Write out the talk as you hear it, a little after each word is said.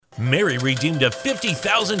Mary redeemed a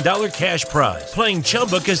 $50,000 cash prize playing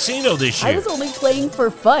Chumba Casino this year. I was only playing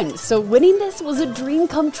for fun, so winning this was a dream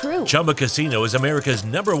come true. Chumba Casino is America's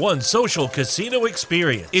 #1 social casino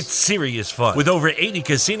experience. It's serious fun. With over 80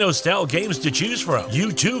 casino-style games to choose from,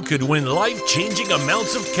 you too could win life-changing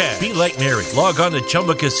amounts of cash. Be like Mary. Log on to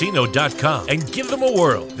ChumbaCasino.com and give them a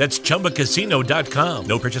whirl. That's ChumbaCasino.com.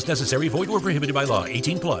 No purchase necessary. Void where prohibited by law.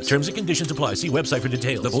 18+. Terms and conditions apply. See website for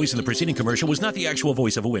details. The voice in the preceding commercial was not the actual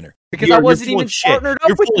voice of a winner. Because I wasn't even partnered up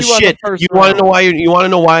with you on the first You round. want to know why? You want to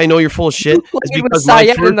know why I know you're full of shit? It's because my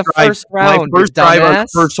first drive on the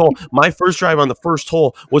first hole. My first drive on the first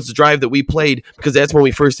hole was the drive that we played because that's when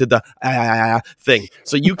we first did the thing.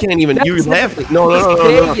 So you can't even. You're laughing. No.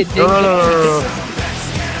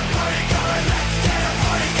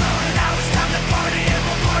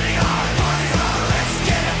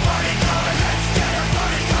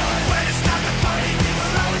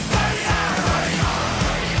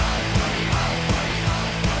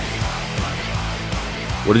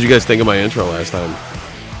 What did you guys think of my intro last time? I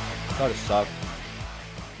thought it sucked.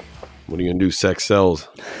 What are you going to do? Sex sells.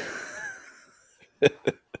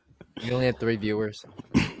 You only had 3 viewers.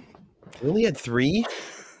 You only had 3?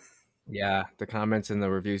 Yeah, the comments and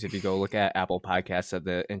the reviews, if you go look at Apple Podcasts, said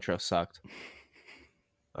the intro sucked.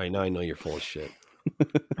 I know you're full of shit.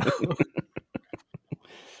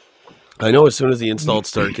 I know as soon as the installs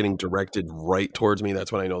start getting directed right towards me,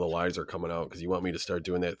 that's when I know the lies are coming out because you want me to start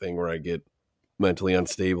doing that thing where I get mentally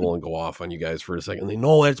unstable and go off on you guys for a second. They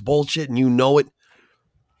know that's bullshit and you know it.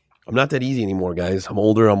 I'm not that easy anymore, guys. I'm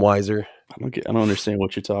older. I'm wiser. I don't understand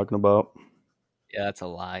what you're talking about. Yeah, that's a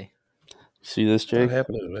lie. See this, Jake? What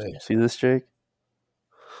happened to me? See this, Jake?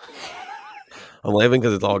 I'm laughing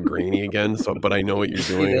because it's all grainy again. So, but I know what you're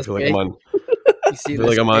doing. I feel like I'm on. You see this,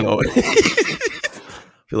 I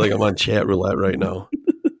feel like I'm on chat roulette right now.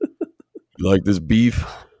 You like this beef?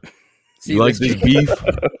 See you like this this beef?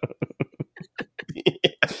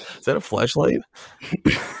 Is that a flashlight?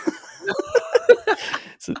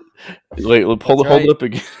 Wait, hold it up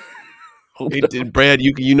again. It did, Brad.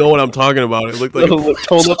 You know what I'm talking about. It looked like.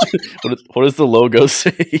 Hold up. What does the logo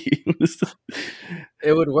say?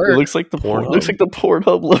 It would work. It looks like the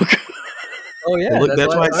Pornhub logo. Oh yeah,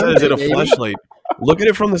 that's why I said, is it a flashlight? Look at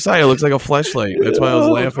it from the side. It looks like a flashlight. That's why I was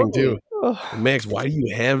laughing too. Max, why do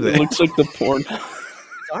you have that? It looks like the porn.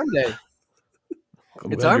 It's arm day.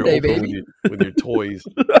 It's arm day, baby. With your toys.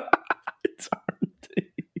 It's arm day.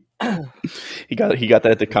 He got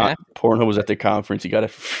that at the Pornhub was at the conference. He got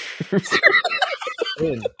it.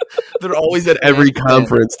 They're always at every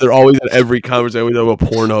conference. They always have a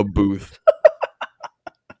Pornhub booth.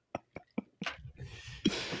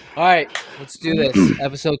 All right, let's do this.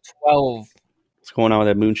 Episode 12. What's going on with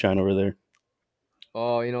that moonshine over there?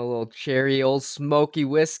 Oh, a little cherry, old smoky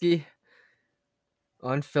whiskey.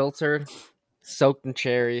 Unfiltered, soaked in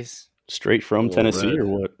cherries. Straight from Tennessee or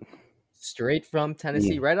what? Straight from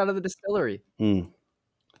Tennessee, right out of the distillery. Beautiful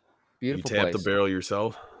You tap place. the barrel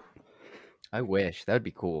yourself? I wish. That would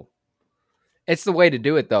be cool. It's the way to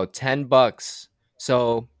do it, though. $10.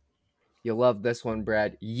 So, you'll love this one,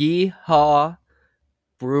 Brad. Yeehaw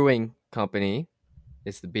Brewing Company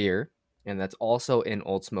is the beer, and that's also in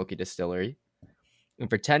Old Smoky Distillery.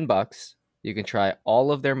 And for $10, you can try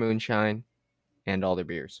all of their moonshine and all their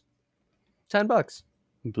beers. $10.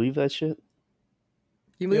 You believe that shit?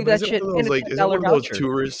 You believe that shit? Is it one of those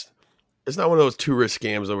tourists? It's not one of those tourist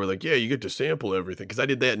scams that were like, yeah, you get to sample everything. Because I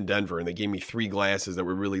did that in Denver, and they gave me 3 glasses that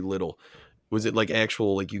were really little. Was it like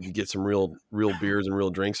actual, like you could get some real beers and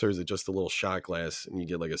real drinks, or is it just a little shot glass and you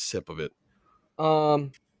get like a sip of it?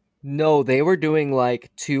 No, they were doing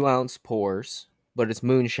like 2-ounce pours, but it's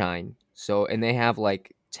moonshine. So, and they have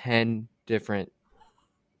like 10 different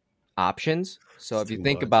options. So if you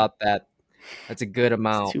think about that, that's a good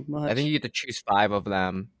amount. Too much. I think you get to choose 5 of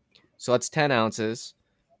them. So that's 10 ounces.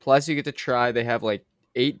 Plus you get to try, they have like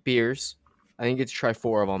 8 beers. I think you get to try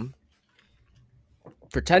 4 of them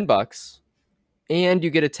for $10. And you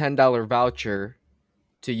get a $10 voucher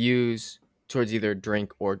to use towards either a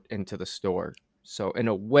drink or into the store. So in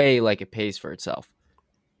a way, like, it pays for itself.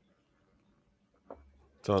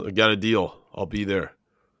 So I got a deal. I'll be there.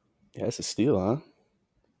 Yeah, that's a steal, huh?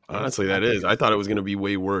 Honestly, that is. I thought it was going to be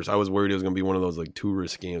way worse. I was worried it was going to be one of those like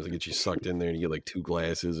tourist scams that get you sucked in there and you get like 2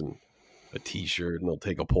 glasses and a T-shirt, and they'll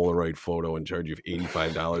take a Polaroid photo and charge you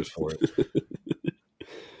 $85 for it.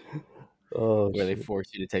 Where they force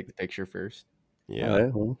you to take the picture first. Yeah. All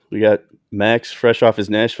right, well, we got Max fresh off his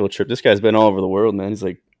Nashville trip. This guy's been all over the world, man. He's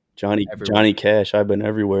like Johnny Cash. I've been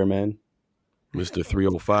everywhere, man. Mr.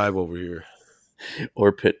 305 over here.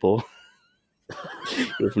 Or Pitbull.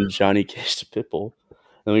 Go from Johnny Cash to Pitbull.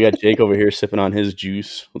 Then we got Jake over here sipping on his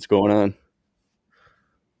juice. What's going on?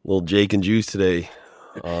 Little Jake and juice today.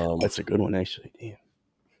 That's a good one, actually.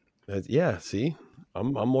 Damn. Yeah, see?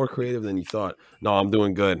 I'm more creative than you thought. No, I'm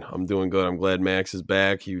doing good. I'm glad Max is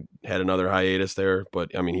back. He had another hiatus there,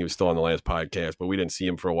 but I mean, he was still on the last podcast, but we didn't see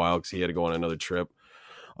him for a while because he had to go on another trip.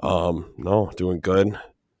 No, doing good.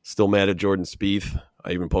 Still mad at Jordan Spieth.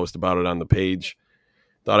 I even posted about it on the page.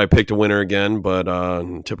 Thought I picked a winner again, but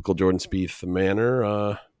in typical Jordan Spieth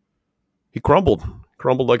manner, he crumbled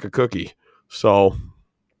like a cookie. So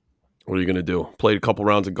what are you going to do? Played a couple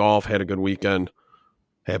rounds of golf, had a good weekend.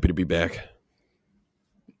 Happy to be back.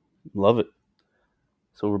 Love it.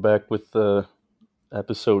 So we're back with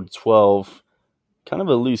episode 12. Kind of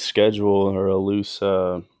a loose schedule or a loose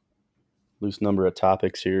number of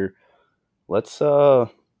topics here. Let's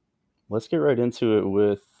get right into it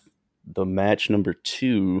with the match number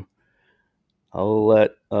 2. I'll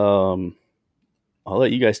let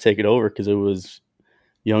you guys take it over because it was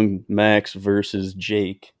young Max versus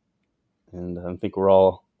Jake, and I think we're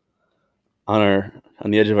all on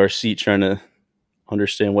the edge of our seat trying to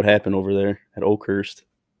understand what happened over there at Oakhurst.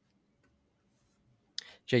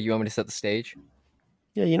 Jake, you want me to set the stage?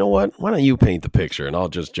 Yeah, you know what? Why don't you paint the picture and I'll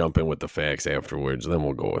just jump in with the facts afterwards. Then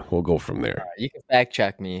we'll go from there. You can fact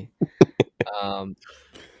check me.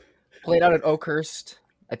 Played out at Oakhurst.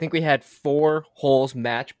 I think we had 4 holes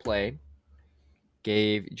match play.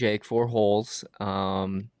 Gave Jake 4 holes.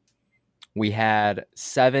 We had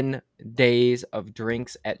 7 days of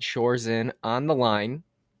drinks at Shores Inn on the line.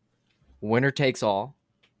 Winner takes all.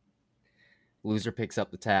 Loser picks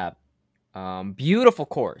up the tab. Beautiful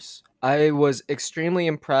course. I was extremely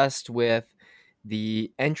impressed with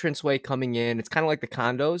the entranceway coming in. It's kind of like the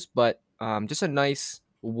condos, but just a nice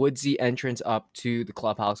woodsy entrance up to the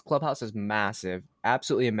clubhouse. Clubhouse is massive,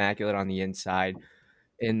 absolutely immaculate on the inside.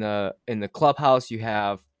 In the clubhouse, you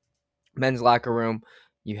have men's locker room.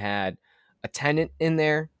 You had a tenant in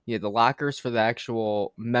there. You had the lockers for the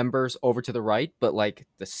actual members over to the right, but like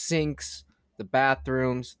the sinks, the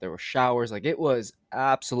bathrooms, there were showers. Like it was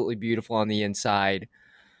absolutely beautiful on the inside.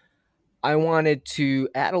 I wanted to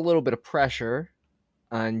add a little bit of pressure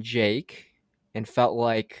on Jake and felt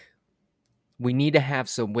like we need to have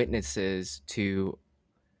some witnesses to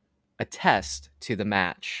attest to the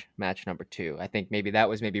match number 2. I think maybe that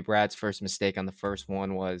was Brad's first mistake on the first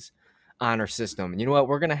one was honor system. And you know what?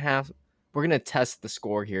 We're going to test the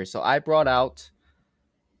score here. So I brought out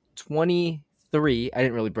 23. I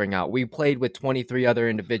didn't really bring out. We played with 23 other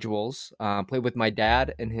individuals. Played with my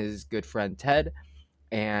dad and his good friend Ted.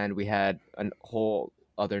 And we had a whole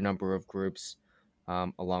other number of groups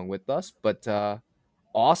along with us. But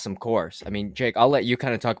awesome course. I mean, Jake, I'll let you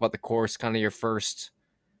kind of talk about the course, kind of your first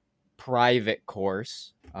private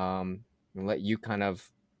course. And let you kind of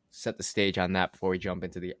set the stage on that before we jump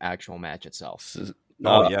into the actual match itself.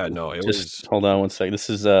 Hold on one second. This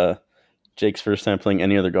is Jake's first time playing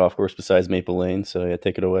any other golf course besides Maple Lane, so yeah,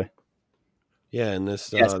 take it away. Yeah, and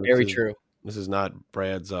this yes, very true. This is not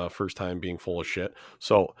Brad's first time being full of shit.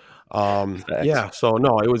 So yeah, so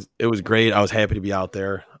no, it was great. I was happy to be out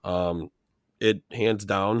there. It hands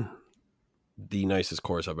down the nicest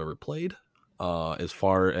course I've ever played. As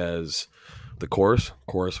far as the course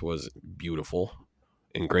was beautiful,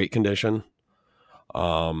 in great condition.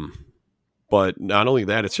 But not only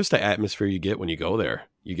that, it's just the atmosphere you get when you go there.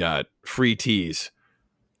 You got free tees,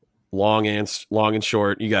 long and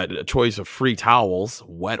short. You got a choice of free towels,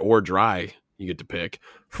 wet or dry. You get to pick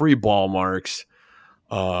free ball marks.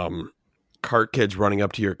 Cart kids running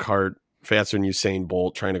up to your cart faster than Usain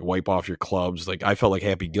Bolt, trying to wipe off your clubs. Like I felt like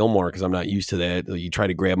Happy Gilmore because I'm not used to that. Like, you try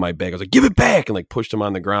to grab my bag, I was like, "Give it back!" and like pushed him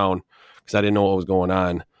on the ground because I didn't know what was going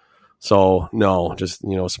on. So no, just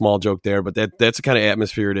small joke there, but that's the kind of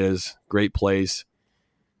atmosphere it is. Great place.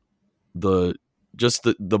 The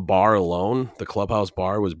bar alone, the clubhouse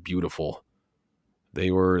bar was beautiful. They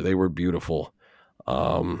were beautiful.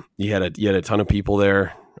 You had a ton of people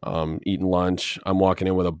there, eating lunch. I'm walking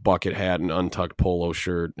in with a bucket hat and untucked polo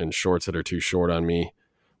shirt and shorts that are too short on me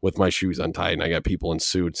with my shoes untied. And I got people in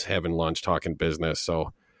suits having lunch, talking business.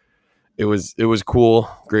 So it was cool.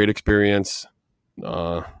 Great experience.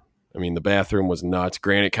 I mean, the bathroom was nuts.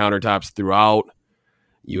 Granite countertops throughout.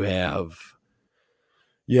 You have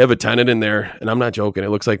a tenant in there, and I'm not joking. It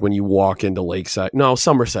looks like when you walk into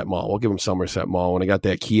Somerset Mall. We'll give them Somerset Mall. When I got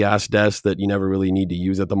that kiosk desk that you never really need to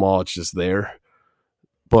use at the mall, it's just there.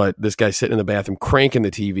 But this guy sitting in the bathroom, cranking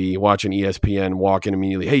the TV, watching ESPN, walking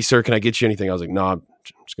immediately. "Hey, sir, can I get you anything?" I was like, "No, I'm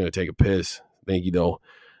just going to take a piss. Thank you, though."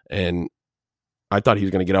 And I thought he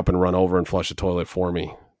was going to get up and run over and flush the toilet for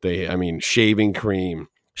me. Shaving cream,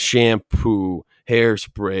 shampoo,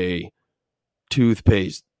 hairspray,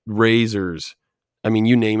 toothpaste, razors. I mean,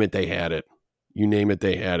 you name it, they had it. You name it,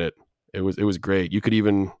 they had it. It was great. You could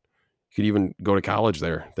even go to college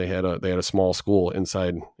there. They had a small school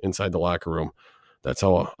inside the locker room. That's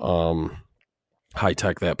how high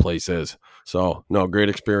tech that place is. So no, great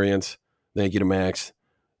experience. Thank you to Max.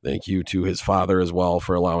 Thank you to his father as well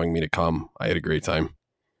for allowing me to come. I had a great time.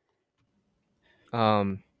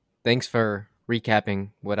 Thanks for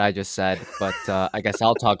recapping what I just said, but I guess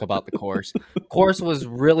I'll talk about the course. Course was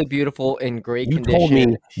really beautiful in great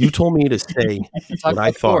condition. You told me to say what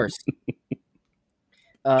I thought.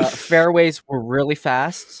 Fairways were really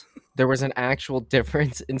fast. There was an actual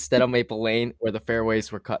difference instead of Maple Lane where the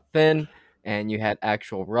fairways were cut thin and you had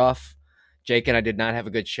actual rough. Jake and I did not have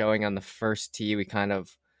a good showing on the first tee. We kind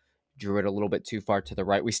of drew it a little bit too far to the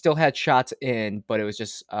right. We still had shots in, but it was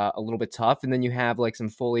just a little bit tough. And then you have like some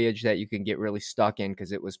foliage that you can get really stuck in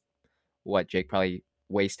because it was Jake, probably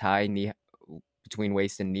waist high, between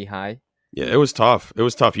waist and knee high. Yeah, it was tough. It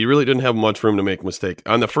was tough. You really didn't have much room to make a mistake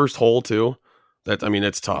on the first hole too.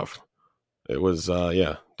 It's tough. It was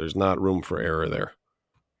there's not room for error there.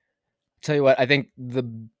 Tell you what, I think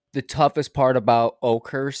the toughest part about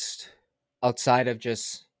Oakhurst, outside of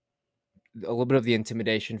just a little bit of the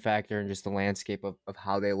intimidation factor and just the landscape of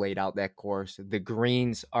how they laid out that course, the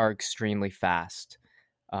greens are extremely fast.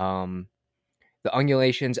 The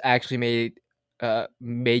undulations actually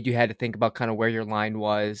made you had to think about kind of where your line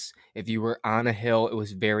was. If you were on a hill, it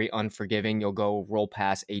was very unforgiving. You'll go roll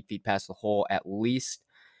past 8 feet past the hole at least,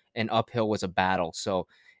 and uphill was a battle. So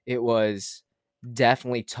it was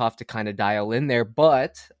definitely tough to kind of dial in there.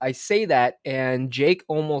 But I say that, and Jake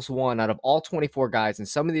almost won out of all 24 guys, and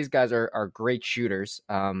some of these guys are great shooters.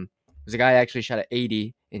 There's a guy actually shot at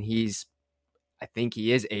 80, and I think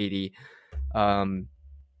he is 80.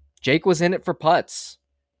 Jake was in it for putts.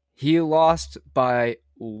 He lost by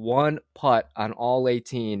 1 putt on all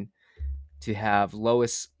 18 to have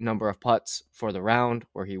lowest number of putts for the round,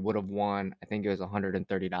 where he would have won, I think it was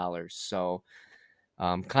 $130. So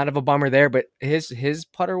kind of a bummer there, but his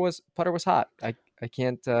putter was hot. I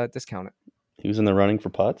can't discount it. He was in the running for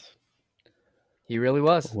putts? He really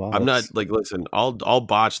was. Wow, I'm not listen, I'll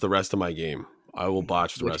botch the rest of my game. I will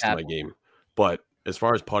botch the rest of my game. But as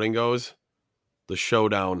far as putting goes, the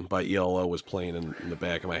Showdown by ELO was playing in the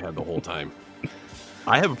back of my head the whole time.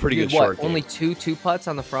 I have a pretty good short game. Only two putts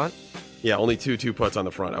on the front? Yeah, only two putts on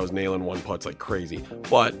the front. I was nailing 1 putts like crazy.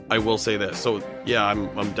 But I will say this. So, yeah,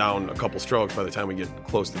 I'm down a couple strokes by the time we get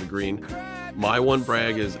close to the green. My one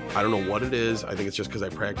brag is, I don't know what it is. I think it's just because I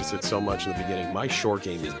practiced it so much in the beginning. My short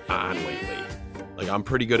game is on lately. Like, I'm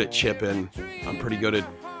pretty good at chipping. I'm pretty good at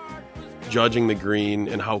judging the green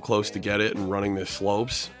and how close to get it and running the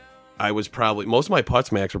slopes. Most of my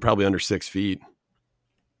putts, Max, were probably under 6 feet.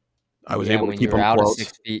 I was able to keep them out close. Of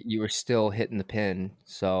 6 feet, you were still hitting the pin.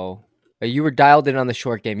 So you were dialed in on the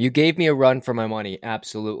short game. You gave me a run for my money.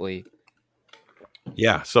 Absolutely.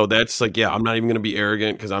 Yeah. So that's like, I'm not even going to be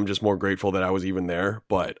arrogant because I'm just more grateful that I was even there.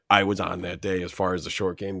 But I was on that day as far as the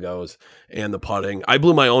short game goes and the putting. I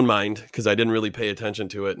blew my own mind because I didn't really pay attention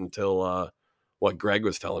to it until what Greg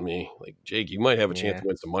was telling me. Like, Jake, you might have a chance to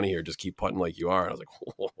win some money here. Just keep putting like you are. I was like,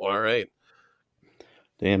 all right.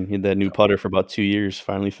 Damn, he had that new putter for about 2 years.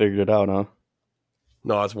 Finally figured it out, huh?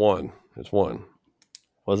 No, it's one. It's one.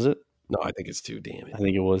 Was it? No, I think it's 2. Damn it. I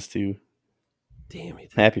think it was 2. Damn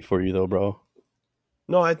it. Happy for you though, bro.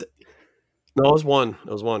 No, it was 1.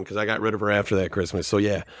 It was 1 because I got rid of her after that Christmas. So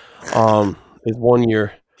yeah, it's 1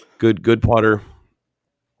 year. Good putter.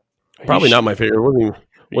 Probably not my favorite. It wasn't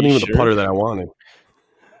even the putter that I wanted.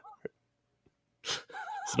 Is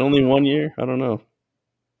it only 1 year? I don't know.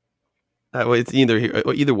 It's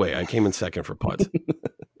either way. I came in second for putts.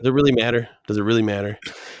 Does it really matter?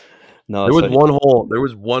 No. There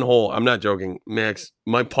was one hole. I'm not joking, Max.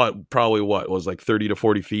 My putt probably was like 30 to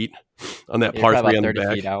 40 feet on that par 3 on the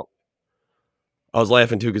back. Feet out. I was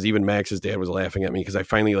laughing too because even Max's dad was laughing at me because I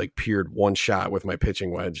finally like peered one shot with my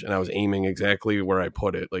pitching wedge and I was aiming exactly where I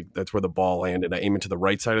put it. Like that's where the ball landed. I aimed it to the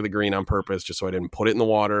right side of the green on purpose just so I didn't put it in the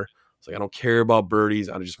water. It's like I don't care about birdies.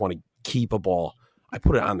 I just want to keep a ball. I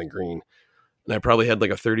put it on the green. And I probably had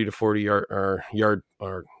like a 30 to 40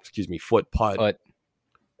 foot putt.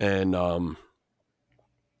 And I'm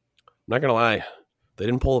not gonna lie, they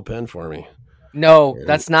didn't pull a pin for me. No,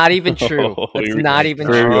 that's not even true. That's not even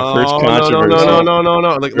true. No.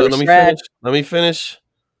 Let me finish.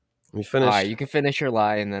 All right, you can finish your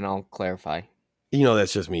lie, and then I'll clarify. You know,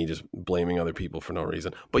 that's just me just blaming other people for no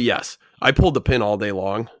reason. But yes, I pulled the pin all day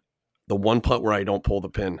long. The one putt where I don't pull the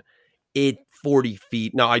pin, 40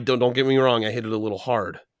 feet. Now, don't get me wrong. I hit it a little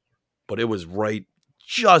hard, but it was right,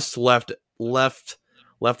 just left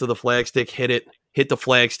left of the flag stick, hit the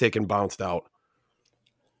flag stick, and bounced out.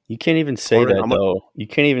 You can't even say that, though. You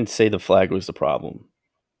can't even say the flag was the problem.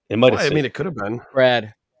 It might have. I mean, it could have been.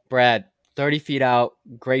 Brad, 30 feet out,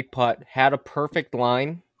 great putt, had a perfect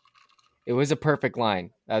line. It was a perfect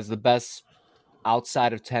line. That was the best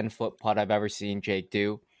outside of 10-foot putt I've ever seen Jake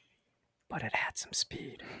do. But it had some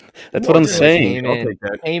speed. That's what I'm saying.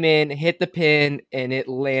 Came in, hit the pin, and it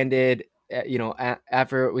landed.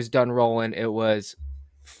 After it was done rolling, it was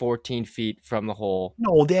 14 feet from the hole.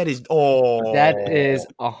 No, that is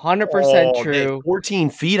 100% true. 14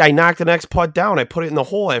 feet. I knocked the next putt down. I put it in the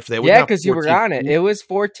hole after that. Yeah, because you were on it. It was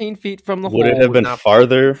 14 feet from the hole. Would it have been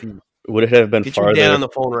farther? Would it have been farther? Get your dad on the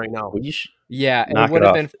phone right now. Yeah, it would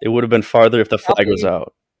have been. It would have been farther if the flag was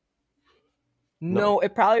out. No,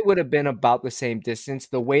 it probably would have been about the same distance.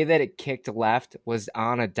 The way that it kicked left was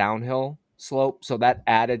on a downhill slope, so that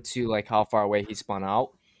added to like how far away he spun out.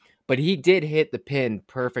 But he did hit the pin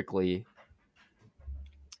perfectly,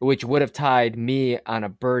 which would have tied me on a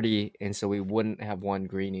birdie, and so we wouldn't have won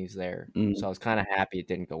greenies there. So I was kind of happy it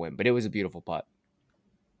didn't go in, but it was a beautiful putt.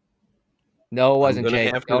 No, it wasn't,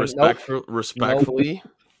 Jake. Have to respectfully,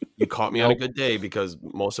 you caught me on a good day because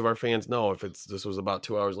most of our fans know if this was about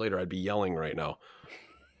 2 hours later, I'd be yelling right now.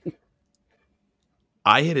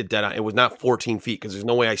 I hit it dead on. It was not 14 feet because there's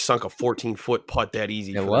no way I sunk a 14-foot putt that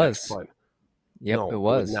easy. It was. Yep, no, it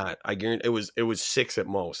was not. I guarantee it was 6 at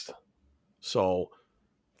most. So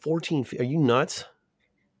 14 feet. Are you nuts?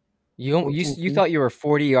 You thought you were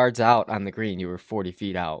 40 yards out on the green. You were 40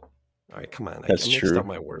 feet out. All right, come on. That's true.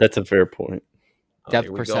 That's a fair point.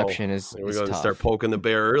 Depth perception is We're going to tough. start poking the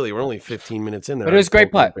bear early. We're only 15 minutes in there. But it was a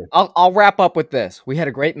great putt. I'll wrap up with this. We had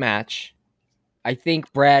a great match. I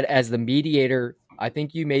think, Brad, as the mediator, I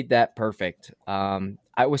think you made that perfect.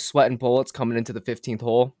 I was sweating bullets coming into the 15th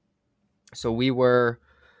hole. So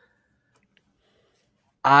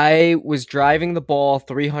I was driving the ball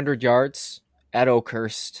 300 yards at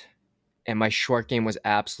Oakhurst, and my short game was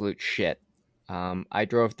absolute shit. I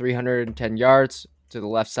drove 310 yards to the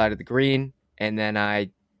left side of the green, and then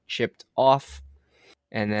I chipped off,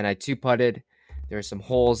 and then I two-putted. There were some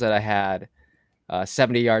holes that I had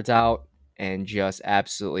 70 yards out and just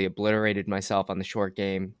absolutely obliterated myself on the short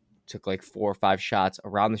game. Took like 4 or 5 shots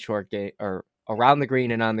around the short game or around the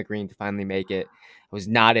green and on the green to finally make it. I was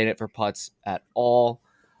not in it for putts at all.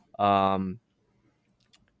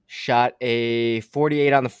 Shot a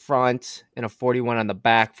 48 on the front and a 41 on the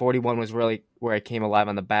back. 41 was really where I came alive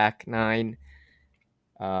on the back 9.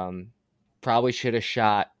 Probably should have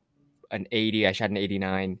shot an 80. I shot an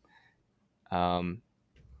 89.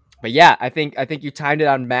 But yeah, I think you timed it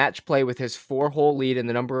on match play with his 4-hole lead and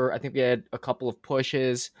the number. I think we had a couple of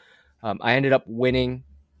pushes. I ended up winning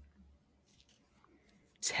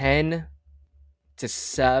 10 to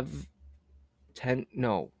 7.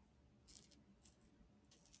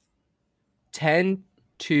 10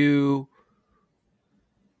 to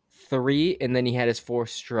 3, and then he had his 4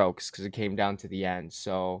 strokes because it came down to the end,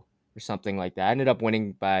 so or something like that. I ended up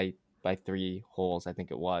winning by 3 holes, I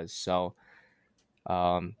think it was. So,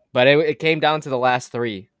 but it came down to the last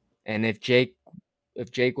 3, and if Jake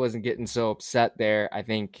wasn't getting so upset there, I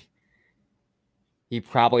think he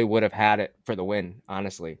probably would have had it for the win,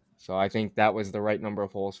 honestly. So I think that was the right number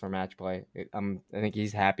of holes for match play. I think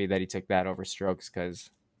he's happy that he took that over strokes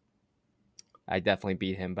because I definitely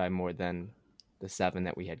beat him by more than the 7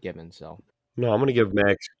 that we had given. So no, I'm going to give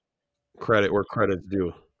Max credit where credit's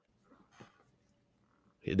due.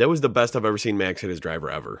 That was the best I've ever seen Max hit his driver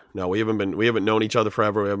ever. No, we haven't known each other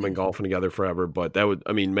forever. We haven't been golfing together forever. But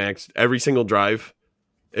Max, every single drive,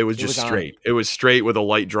 it was straight. It was straight with a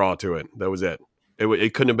light draw to it. That was it.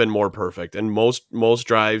 It couldn't have been more perfect. And most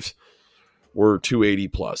drives were 280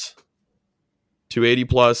 plus. 280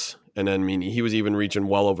 plus. And then, he was even reaching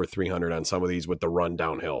well over 300 on some of these with the run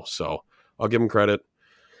downhill. So I'll give him credit.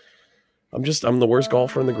 I'm the worst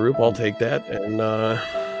golfer in the group. I'll take that. And,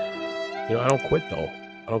 I don't quit, though.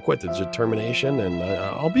 I don't quit. The determination. And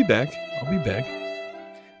I'll be back.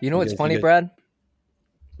 You know what's funny, Brad?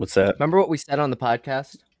 What's that? Remember what we said on the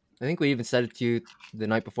podcast? I think we even said it to you the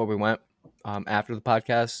night before we went. After the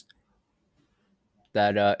podcast,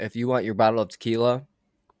 that if you want your bottle of tequila,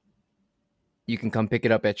 you can come pick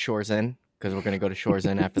it up at Shores Inn because we're going to go to Shores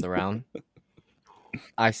Inn after the round.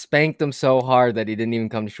 I spanked him so hard that he didn't even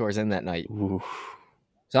come to Shores Inn that night. Oof.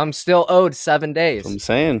 So I'm still owed 7 days. That's what I'm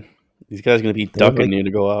saying. These guys are going to be ducking you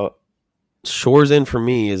to go out. Shores Inn for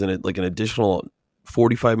me is an additional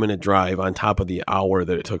 45-minute drive on top of the hour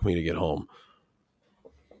that it took me to get home.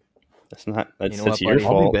 That's your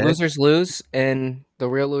fault. Losers lose, and the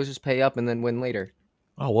real losers pay up and then win later.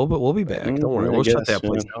 Oh, we'll be back. Don't worry. We'll shut that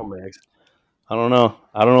place down, Max. I don't know.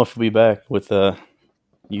 I don't know if we'll be back with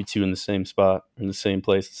you two in the same spot, in the same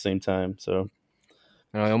place at the same time. So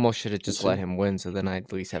I almost should have just We'll let see. him win, so then I'd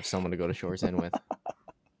at least have someone to go to Shores Inn with.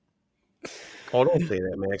 Oh, don't say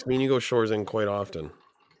that, Max. Me and you go Shores in quite often.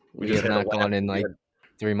 We just have had a not gone in we like had-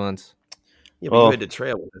 3 months. Yeah, but Well- you had to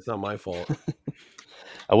travel. It's not my fault.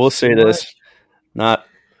 I will say So this: not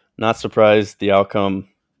surprised the outcome.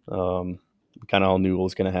 Kind of all knew what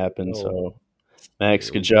was going to happen. Oh. So Max,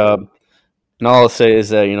 Here good we job. And all I'll say is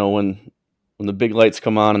that when the big lights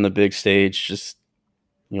come on the big stage, just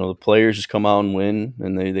the players just come out and win,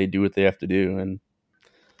 and they do what they have to do. And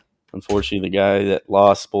unfortunately, the guy that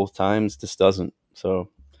lost both times just doesn't. So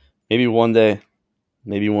maybe one day,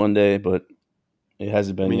 but it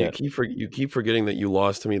hasn't I been mean, yet. you keep forgetting that you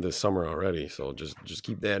lost to me this summer already. So just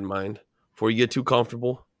keep that in mind before you get too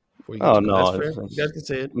comfortable. Before you get Oh too, no, that's fair. You guys can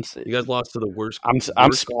say it. You guys lost to the worst. I'm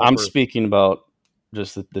worst golfer. speaking about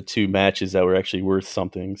just the two matches that were actually worth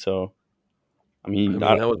something. So I mean,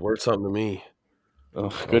 that was worth something to me.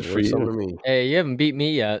 Good for Something to you. me. Hey, you haven't beat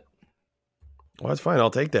me yet. Well, that's fine. I'll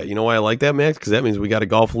take that. You know why I like that, Max? Because that means we got to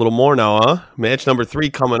golf a little more now, huh? Match number 3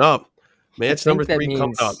 coming up. Match number 3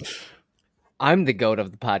 coming up. I'm the GOAT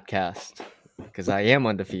of the podcast because I am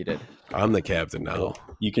undefeated. I'm the captain now.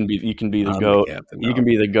 You can be the I'm GOAT. the captain You now. can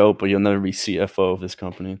be the GOAT, but you'll never be CFO of this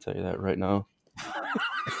company. I'll tell you that right now.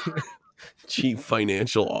 Chief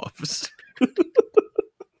Financial Officer.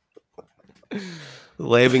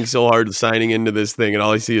 Laughing so hard signing into this thing, and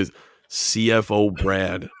all I see is CFO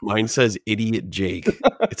Brad. Mine says Idiot Jake.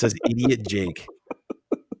 It says Idiot Jake.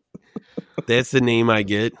 That's the name I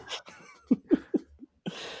get.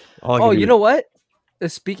 Oh, you know what?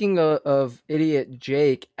 Speaking of Idiot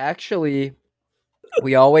Jake, actually,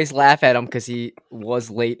 we always laugh at him because he was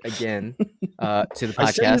late again to the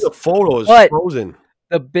I sent you podcast. the photos But- frozen.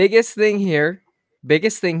 The biggest thing here,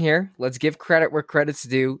 let's give credit where credit's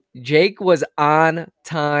due. Jake was on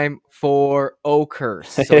time for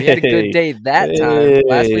Oakhurst. So he had a good day that time.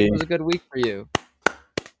 Last week was a good week for you. I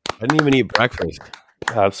didn't even eat breakfast.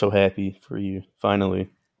 I'm so happy for you. Finally.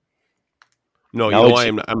 No, you Now know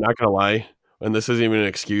it's- why? I'm not going to lie. And this isn't even an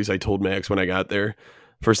excuse. I told Max when I got there.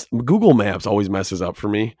 First, Google Maps always messes up for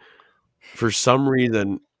me. For some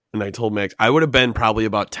reason, and I told Max, I would have been probably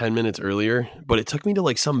about 10 minutes earlier, but it took me to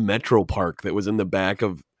like some metro park that was in the back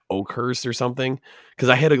of Oakhurst or something. Because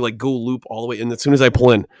I had to like go loop all the way. And as soon as I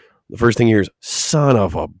pull in, the first thing you hear is, son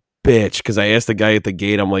of a bitch. Because I asked the guy at the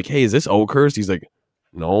gate, I'm like, hey, is this Oakhurst? He's like,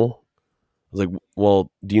 no. I was like,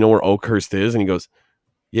 well, do you know where Oakhurst is? And he goes,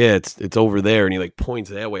 yeah, it's over there. And he like points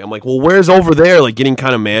that way. I'm like, well, where's over there? Like getting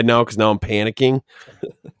kind of mad now because now I'm panicking.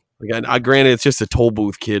 Like, I granted, it's just a toll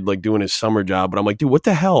booth kid like doing his summer job, but I'm like, dude, what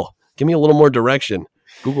the hell? Give me a little more direction.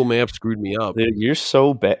 Google Maps screwed me up. Dude, you're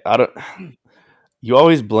so bad. You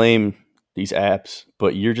always blame these apps,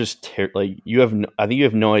 but you're just like you have. I think you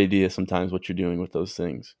have no idea sometimes what you're doing with those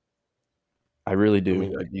things. I really I do.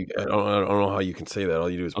 mean, I don't know how you can say that. All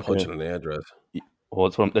you do is punch in an address. Well,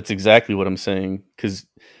 that's exactly what I'm saying. Because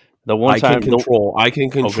the one I time can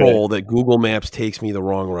control that Google Maps takes me the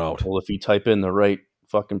wrong route. Well, if you type in the right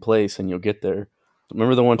fucking place and you'll get there.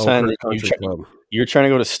 Remember the one time that you're trying to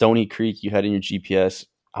go to Stony Creek, you had in your GPS.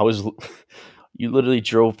 You literally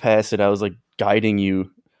drove past it. I was like guiding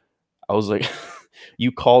you. I was like,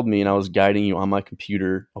 you called me and I was guiding you on my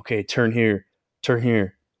computer. Okay, turn here,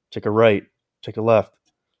 take a right, take a left.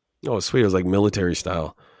 Oh, sweet. It was like military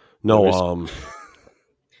style. No,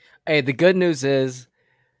 Hey, the good news is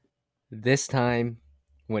this time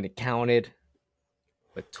when it counted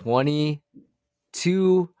with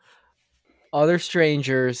 22 other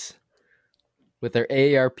strangers with their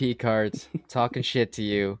AARP cards talking shit to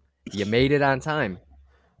you, you made it on time.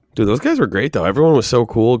 dude, those guys were great though. Everyone was so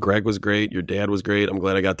cool. Greg was great. Your dad was great. I'm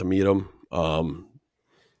glad I got to meet him. It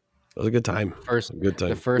was a good time.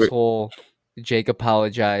 The first hole, Jake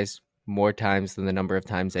apologized more times than the number of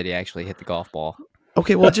times that he actually hit the golf ball.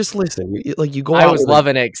 Okay, well, just listen. Like you go. I was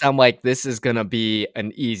loving it because I'm like, this is gonna be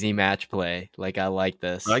an easy match play. Like I like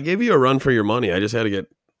this. I gave you a run for your money. I just had to get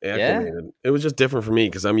acclimated. Yeah. It was just different for me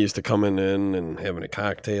because I'm used to coming in and having a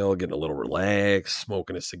cocktail, getting a little relaxed,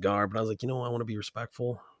 smoking a cigar. But I was like, I want to be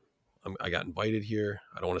respectful. I got invited here.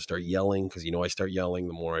 I don't want to start yelling because I start yelling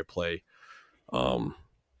the more I play.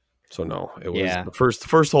 So no, it was the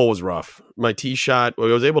first hole was rough. My tee shot, I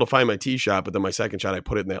was able to find my tee shot, but then my second shot, I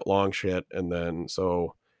put it in that long shit, and then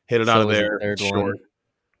hit it out of there. Short,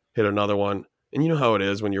 hit another one, and you know how it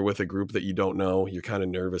is when you're with a group that you don't know. You're kind of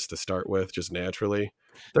nervous to start with, just naturally.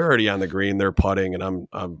 They're already on the green, they're putting, and I'm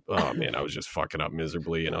oh man, I was just fucking up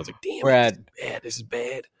miserably, and I was like, damn, Brad, this is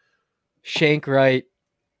bad. Shank right,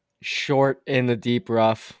 short in the deep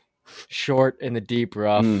rough. short in the deep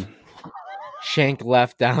rough. Mm. Shank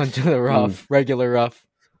left down to the rough, regular rough.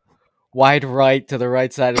 Wide right to the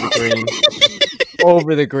right side of the green.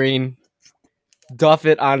 Over the green. Duff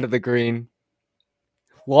it onto the green.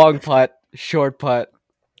 Long putt, short putt.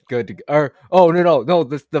 Good to go. Or no.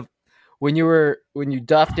 When you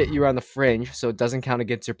duffed it, you were on the fringe, so it doesn't count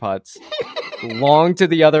against your putts. Long to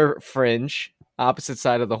the other fringe, opposite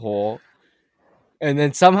side of the hole, and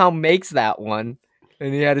then somehow makes that one.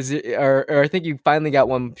 And he had or I think you finally got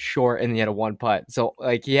one short, and he had a 1 putt. So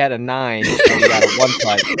like he had a 9, and he got a 1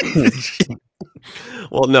 putt.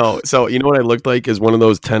 Well, no. So you know what I looked like is one of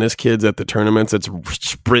those tennis kids at the tournaments that's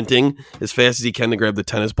sprinting as fast as he can to grab the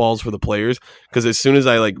tennis balls for the players. Because as soon as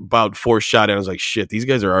I like about 4 shot in, I was like, shit, these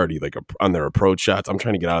guys are already like on their approach shots. I'm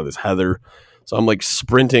trying to get out of this heather. So I'm like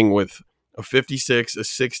sprinting with a 56, a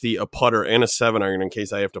 60, a putter, and a 7-iron in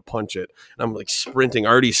case I have to punch it. And I'm like sprinting,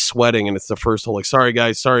 already sweating, and it's the first hole. Like, sorry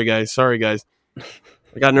guys.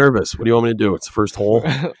 I got nervous. What do you want me to do? It's the first hole.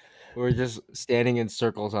 We're just standing in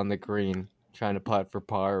circles on the green, trying to putt for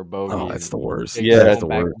par or bogey. Oh, that's the worst. Yeah, that's the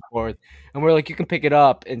back worst. and forth. And we're like, you can pick it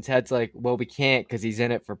up. And Ted's like, well, we can't because he's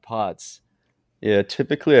in it for putts. Yeah,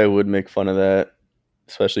 typically I would make fun of that,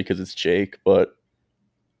 especially because it's Jake. But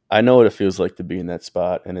I know what it feels like to be in that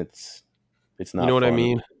spot, and it's not. You know what I fun.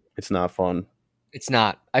 mean? It's not fun. It's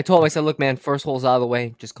not. I told him, I said, look, man, first hole's out of the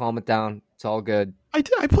way. Just calm it down. It's all good. I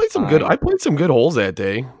played some good. I played some good holes that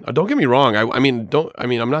day. Don't get me wrong. I mean,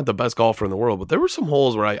 I'm not the best golfer in the world, but there were some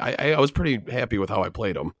holes where I was pretty happy with how I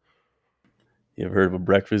played them. You ever heard of a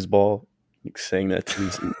breakfast ball? Like saying that to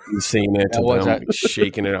Saying that to them,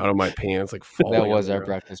 shaking it out of my pants, like falling. That was our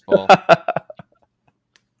breakfast ball.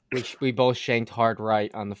 we both shanked hard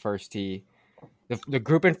right on the first tee. The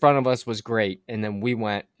group in front of us was great, and then we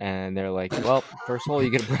went, and they're like, well, first hole,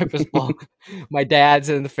 you get a breakfast ball. My dad's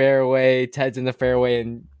in the fairway, Ted's in the fairway,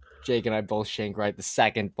 and Jake and I both shanked right the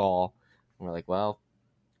second ball. And we're like, well,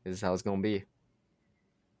 this is how it's going to be.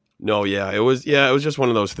 No, it was just one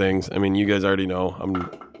of those things. I mean, you guys already know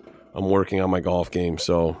I'm working on my golf game,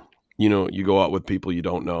 so you go out with people you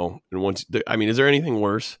don't know, and is there anything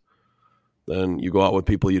worse than you go out with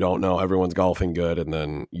people you don't know? Everyone's golfing good, and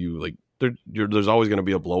then there's always going to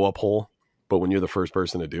be a blow up hole, but when you're the first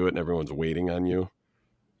person to do it and everyone's waiting on you,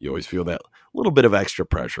 you always feel that little bit of extra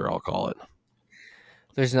pressure, I'll call it.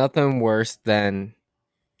 There's nothing worse than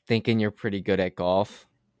thinking you're pretty good at golf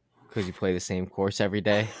because you play the same course every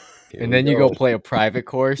day. And then you go play a private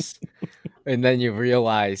course, and then you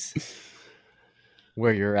realize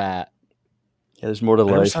where you're at. Yeah, there's more to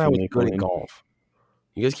life I than was good at golf.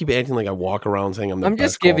 You guys keep acting like I walk around saying I'm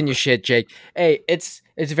just giving you shit, Jake. Hey, it's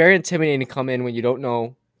very intimidating to come in when you don't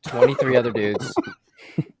know 23 other dudes,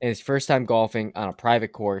 and it's first time golfing on a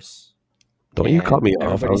private course. Don't you cut me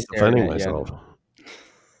off. I was defending myself.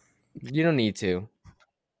 You don't need to.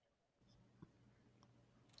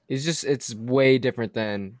 It's way different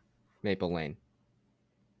than Maple Lane.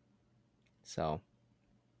 So.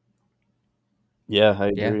 Yeah, I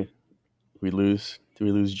agree. Do we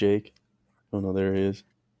lose Jake? Oh no, there he is.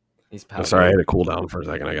 He's sorry, I had to cool down for a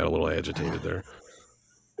second. I got a little agitated there.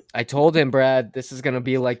 I told him, Brad, this is gonna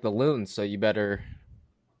be like the Loon, so you better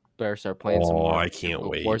start playing some more. I can't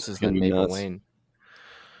wait. Courses than Maple Lane.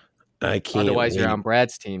 I can't. Otherwise, you're on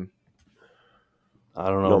Brad's team. I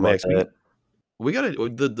don't know, Max. that. We got to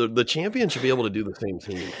the champion should be able to do the same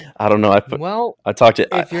team. I don't know. I talked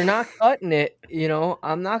to. If you're not cutting it,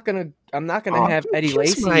 I'm not gonna have Eddie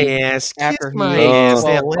Lacy after he ate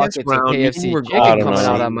 12 buckets of KFC chicken coming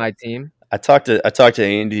out on my team. I talked to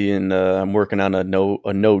Andy, and I'm working on a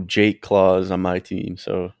no Jake clause on my team,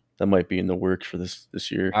 so that might be in the works for this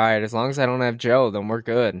year. All right, as long as I don't have Joe, then we're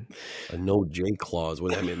good. A no Jake clause?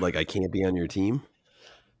 What that mean? Like I can't be on your team?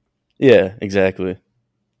 Yeah, exactly.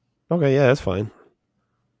 Okay, yeah, that's fine.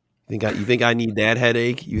 You think I need that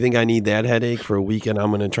headache? You think I need that headache for a weekend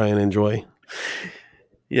I'm going to try and enjoy?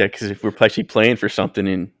 Yeah, because if we're actually playing for something,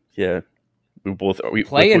 and we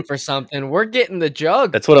playing for something, we're getting the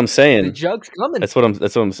jug. That's what I'm saying. The jug's coming. That's what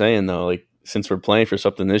I'm saying though. Like since we're playing for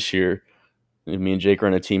something this year, me and Jake are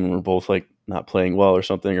on a team and we're both like not playing well or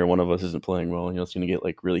something, or one of us isn't playing well. It's going to get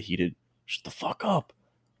like really heated. Shut the fuck up!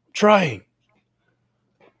 I'm trying.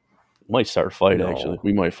 Might start a fight. Actually,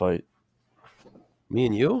 we might fight. Me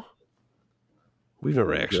and you? We've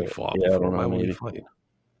never actually fought before. Why would we fight?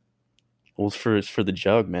 Well, it's for the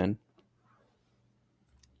jug, man.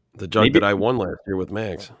 The jug that I won last year with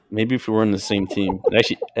Max. Maybe if we were in the same team.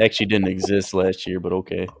 It actually didn't exist last year, but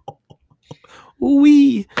okay.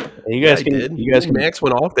 You guys can. Max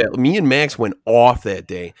went off that. Me and Max went off that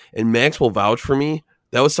day, and Max will vouch for me.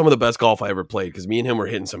 That was some of the best golf I ever played because me and him were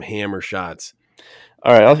hitting some hammer shots.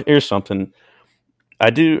 All right, here's something. I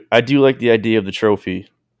do like the idea of the trophy,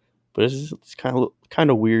 but it's kind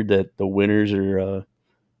of weird that the winners are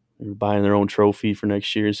buying their own trophy for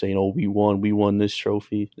next year, saying, "Oh, we won this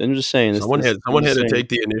trophy." I'm just saying this. Someone had to take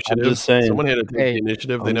the I'm initiative. just saying. Someone had to take the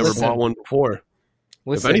initiative. They never listen. bought one before.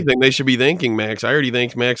 If anything, they should be thanking Max. I already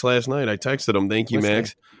thanked Max last night. I texted him, "Thank you,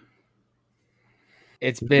 Max."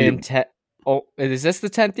 It's been is this the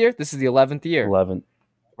 10th year? This is the 11th year. 11.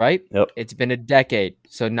 Right? Yep. It's been a decade.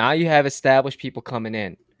 So now you have established people coming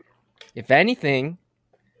in. If anything,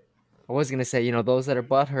 I was going to say, those that are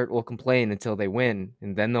butthurt will complain until they win,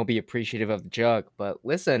 and then they'll be appreciative of the jug. But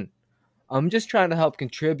listen, I'm just trying to help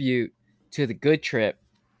contribute to the good trip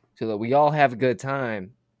so that we all have a good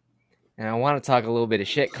time. And I want to talk a little bit of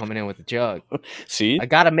shit coming in with the jug. See? I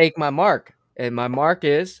got to make my mark. And my mark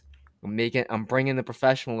is I'm bringing the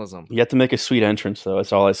professionalism. You have to make a sweet entrance, though.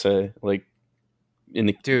 That's all I say. Like,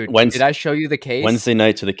 Dude, did I show you the case? Wednesday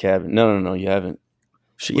night to the cabin. No, you haven't.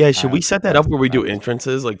 Should we set that up where we do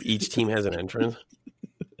entrances? Like each team has an entrance.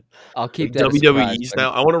 I'll keep like that WWE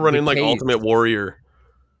style. I want to run in like case. Ultimate Warrior.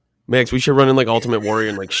 Max, we should run in like Ultimate Warrior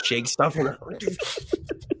and like shake stuff and like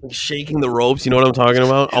shaking the ropes. You know what I'm talking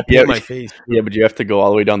about? I'll paint my face. Yeah, but you have to go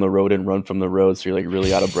all the way down the road and run from the road, so you're like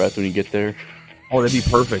really out of breath when you get there. Oh, that'd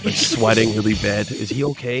be perfect. Like sweating really bad. Is he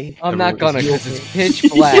okay? I'm not gonna because it's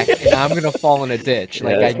pitch black and I'm gonna fall in a ditch.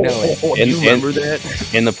 Like I know it. Do you remember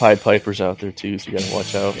that? And the Pied Piper's out there too, so you gotta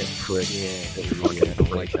watch out. Yeah, fuck it. I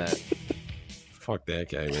don't like that. Fuck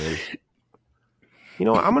that guy, man. You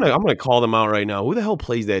know, I'm gonna call them out right now. Who the hell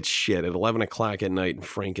plays that shit at 11 o'clock at night in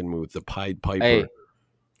Frankenmuth? The Pied Piper. Hey,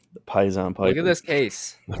 the Paisan Piper. look at this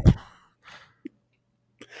case.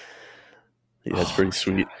 Yeah, that's pretty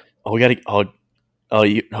sweet. Oh, we gotta.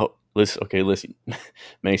 Listen,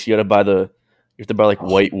 Max, you have to buy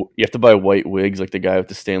white. You have to buy white wigs, like the guy with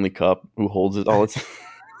the Stanley Cup who holds it all the time.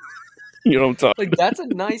 You know what I'm talking? Like that's a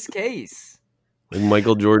nice case. Like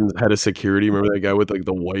Michael Jordan's head of security. Remember that guy with like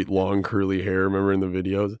the white, long, curly hair? Remember in the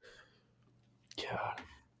videos? God,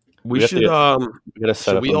 we should. We gotta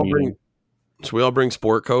set up. Should we all bring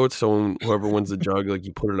sport coats? So when whoever wins the jug, like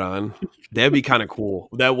you put it on. That'd be kind of cool.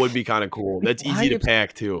 That would be kind of cool. That's easy to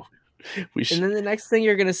pack too. And then the next thing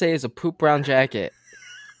you're gonna say is a poop brown jacket.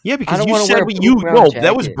 Yeah, because you said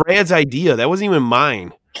that was Brad's idea. That wasn't even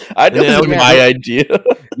mine. That was my idea.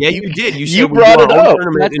 Yeah, you did. You said you brought it up.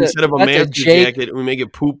 Instead of a Mavs jacket, we make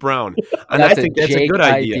it poop brown. And I think that's a good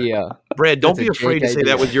idea. Brad, don't be afraid to say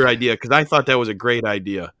that was your idea because I thought that was a great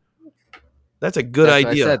idea. That's a good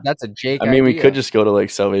idea. I said, that's a Jake. I mean, we could just go to like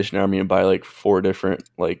Salvation Army and buy like 4 different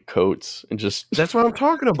like coats and just. That's what I'm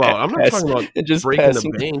talking about. I'm not talking about just breaking the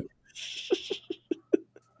bank.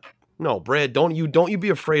 No, Brad, don't you be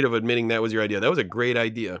afraid of admitting that was your idea. That was a great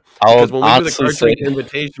idea. Because when we do the Cartridge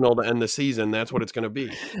Invitational to end the season, that's what it's going to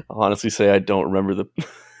be. I'll honestly say I don't remember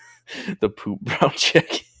the poop brown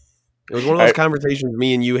jacket. It was one of those conversations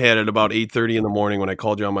me and you had at about 8:30 in the morning when I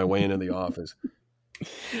called you on my way into the office.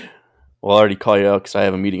 Well, I already called you out because I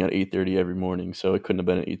have a meeting at 8:30 every morning, so it couldn't have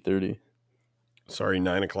been at 8:30. Sorry,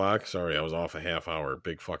 9 o'clock. Sorry, I was off a half hour.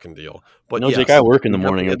 Big fucking deal. But no, yes, Jake, I work in the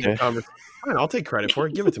morning. Okay, fine, I'll take credit for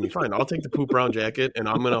it. Give it to me. Fine, I'll take the poop brown jacket, and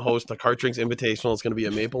I'm going to host the Cartridge Invitational. It's going to be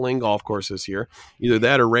at Maple Lane Golf Course this year. Either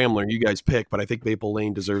that or Rambler. You guys pick, but I think Maple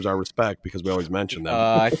Lane deserves our respect because we always mention them.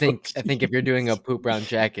 I think if you're doing a poop brown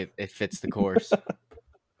jacket, it fits the course.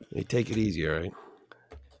 Hey, take it easy, all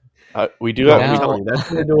right? We do have. That's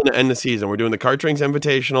what we're doing to end the season. We're doing the Cartridge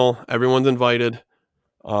Invitational. Everyone's invited.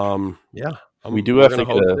 Yeah. We do have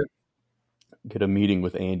to get a meeting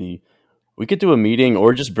with Andy. We could do a meeting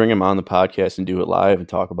or just bring him on the podcast and do it live and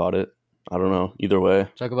talk about it. I don't know. Either way.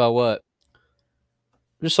 Talk about what?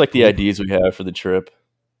 Just like the ideas we have for the trip.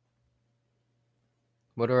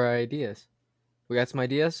 What are our ideas? We got some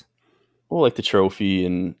ideas? Well, like the trophy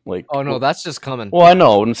and like... Oh, no, that's just coming. Well, I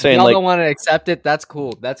know. I'm saying if y'all don't want to accept it, that's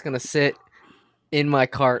cool. That's going to sit in my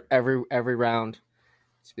cart every round.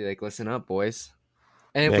 Just be like, listen up, boys.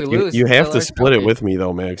 And if Max, we lose... You have to split it with me,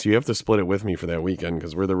 though, Max. You have to split it with me for that weekend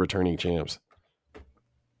because we're the returning champs.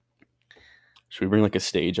 Should we bring like a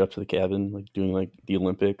stage up to the cabin, like doing like the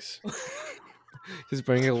Olympics? Just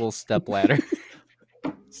bring a little step ladder.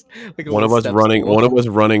 Like one of us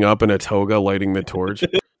running up in a toga, lighting the torch.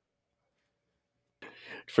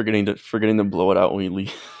 Forgetting to blow it out when we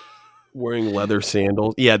leave. Wearing leather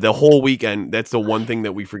sandals. Yeah, the whole weekend. That's the one thing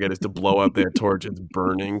that we forget is to blow out that torch. It's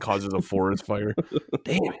burning, causes a forest fire.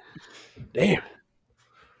 Damn.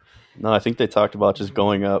 No, I think they talked about just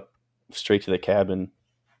going up straight to the cabin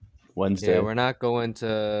Wednesday. Yeah, we're not going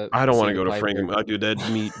to. I don't want to go to Frankenmuth. Dude,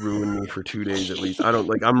 that meat ruined me for 2 days at least. I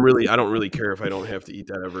don't really care if I don't have to eat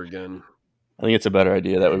that ever again. I think it's a better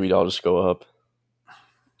idea. That way we'd all just go up.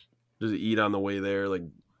 Just eat on the way there, like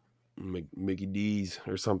Mickey D's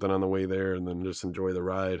or something on the way there, and then just enjoy the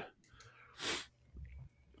ride.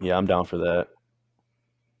 Yeah, I'm down for that.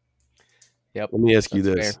 Yep. Let me ask you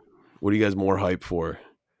That's this. fair. What are you guys more hyped for?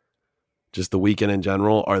 Just the weekend in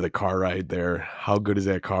general or the car ride there? How good is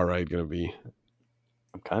that car ride going to be?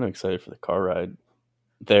 I'm kind of excited for the car ride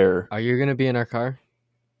there. Are you gonna be in our car?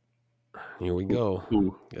 Here we go.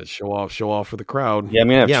 Ooh. Gotta show off for the crowd. Yeah, I'm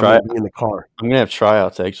gonna have I'm gonna be in the car. I'm gonna have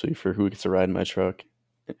tryouts actually for who gets to ride in my truck.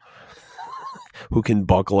 Who can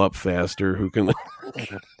buckle up faster? Who can? Are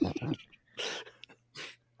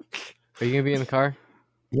you gonna be in the car?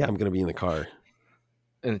 Yeah, I'm gonna be in the car.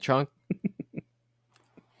 In the trunk?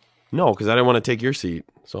 No, because I didn't want to take your seat,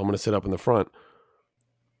 so I'm gonna sit up in the front.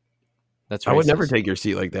 That's I would never racist. take your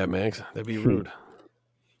seat like that, Max. That'd be rude.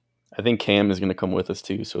 I think Cam is gonna come with us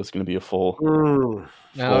too, so it's gonna be a full. No,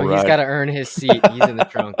 full he's ride. got to earn his seat. He's in the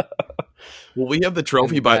trunk. Well, we have the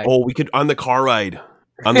trophy, the but back. we could on the car ride.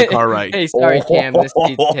 On the car ride. Hey, sorry, Cam. This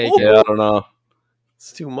seat's taken. Yeah, I don't know.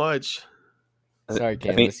 It's too much. Sorry,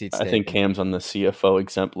 Cam. I think this seat's I think taken. Cam's on the CFO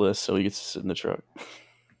exempt list, so he gets to sit in the truck.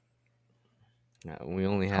 No, we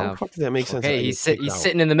only How the have. fuck does that make sense? Okay, that I he's get kicked out?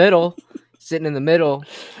 sitting in the middle. Sitting in the middle.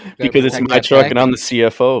 Gotta Because it's protect my that truck back. and I'm the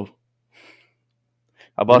CFO.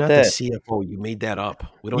 How You're about not that? the CFO. You made that up.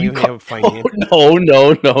 We don't You even ca- have financial.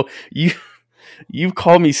 No. You've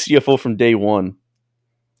called me CFO from day one.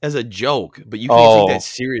 As a joke, but you can't take that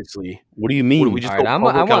seriously. What do you mean? What, do we just All right, go I'm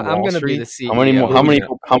public on Wall going to be Street? the CEO. how many What how do many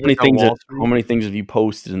you- how many Public on things Wall have, Street? how many things have you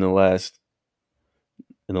posted in the last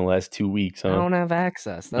 2 weeks? I Huh? don't have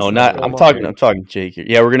access. That's No, not. real. I'm talking Jake here.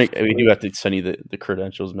 Yeah, we do have to send you the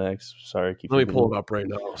credentials, Max. Sorry, I keep. Let me forgetting. pull it up right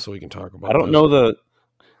now so we can talk about. I don't this. know the.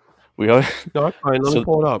 We are. No, it's fine. Let me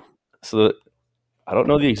pull it up. So I don't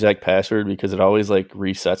know the exact password because it always like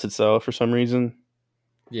resets itself for some reason.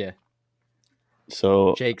 Yeah.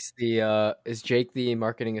 So Jake's the is Jake the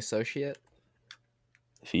marketing associate?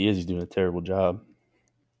 if he is, he's doing a terrible job.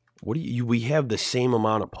 What do you? We have the same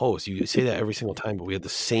amount of posts. You say that every single time, but we have the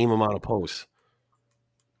same amount of posts.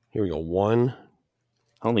 Here we go. One.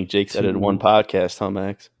 I don't think Jake's edited Two. one podcast, huh,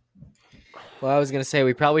 Max? Well, I was gonna say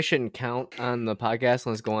we probably shouldn't count on the podcast.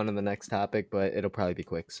 Let's go on to the next topic, but it'll probably be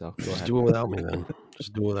quick. So go Just ahead. do it without me then.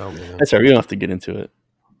 Just do it without me then. That's all right. We don't have to get into it.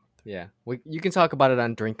 Yeah, you can talk about it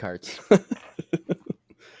on drink carts.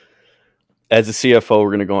 As a CFO, we're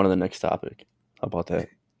going to go on to the next topic. How about that?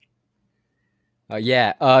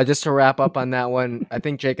 Just to wrap up on that one, I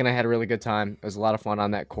think Jake and I had a really good time. It was a lot of fun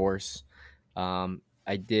on that course.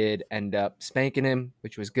 I did end up spanking him,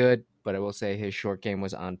 which was good, but I will say his short game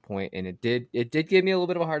was on point, and it did give me a little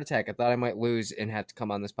bit of a heart attack. I thought I might lose and have to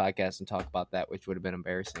come on this podcast and talk about that, which would have been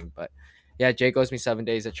embarrassing. But yeah, Jake owes me 7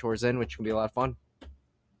 days at Shores Inn, which can be a lot of fun.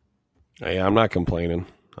 Hey, I'm not complaining.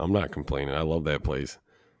 I love that place.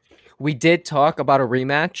 We did talk about a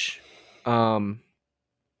rematch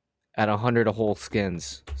at 100 a hole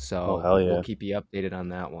skins. So hell yeah. we'll keep you updated on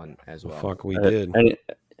that one as well. Fuck, we did.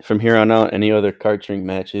 From here on out, any other kart drink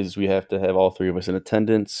matches, we have to have all three of us in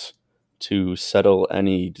attendance to settle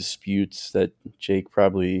any disputes that Jake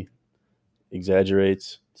probably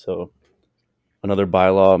exaggerates. So another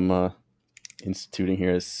bylaw I'm instituting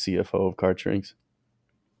here as CFO of kart drinks.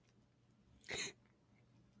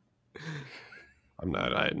 I'm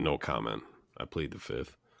not. I had no comment. I plead the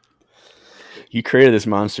fifth. You created this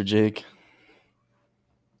monster, Jake.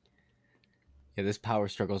 Yeah, this power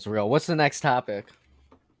struggle is real. What's the next topic?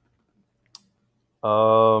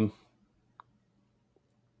 I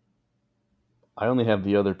only have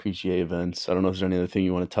the other PGA events. I don't know if there's any other thing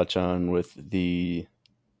you want to touch on with the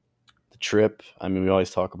trip. I mean, we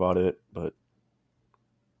always talk about it, but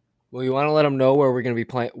Well, you want to let them know where we're going to be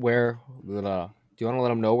playing? Do you want to let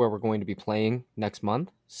them know where we're going to be playing next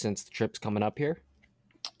month since the trip's coming up here?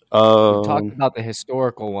 We talked about the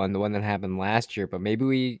historical one, the one that happened last year, but maybe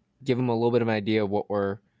we give them a little bit of an idea of what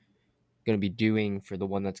we're going to be doing for the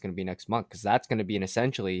one that's going to be next month, because that's going to be in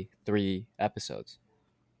essentially 3 episodes.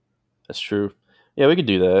 That's true. Yeah, we could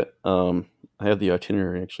do that. I have the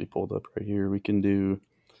itinerary actually pulled up right here. We can do.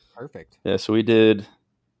 Perfect. Yeah, so we did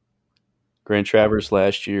Grand Traverse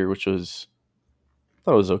last year, which was, I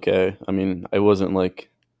thought it was okay. I mean, it wasn't like,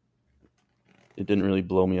 it didn't really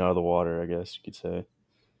blow me out of the water, I guess you could say.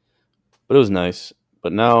 But it was nice.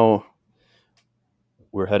 But now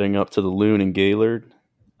we're heading up to the Loon in Gaylord,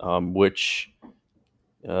 which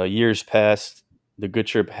years past, the Good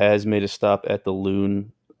Trip has made a stop at the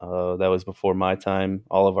Loon. That was before my time,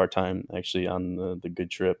 all of our time actually on the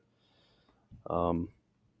Good Trip.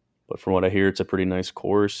 But from what I hear, it's a pretty nice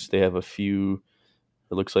course. They have a few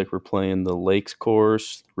It looks like we're playing the Lakes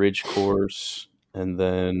course, Ridge course, and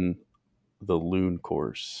then the Loon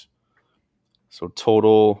course. So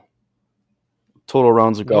total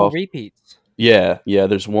rounds of No golf. repeats. Yeah.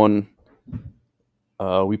 There's one.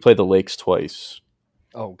 We play the Lakes twice,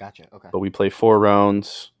 Oh, gotcha. Okay. but we play 4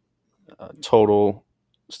 rounds total,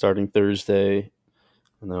 starting Thursday,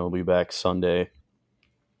 and then we'll be back Sunday.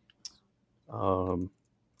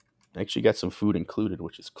 Actually got some food included,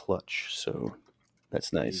 which is clutch. So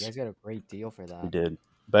that's nice. You guys got a great deal for that. We did.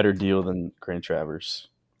 Better deal than Grand Traverse.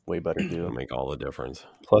 Way better deal. It'll make all the difference.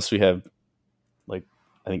 Plus, we have like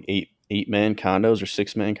I think eight man condos or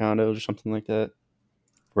 6-man condos or something like that.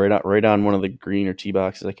 Right on one of the green or tee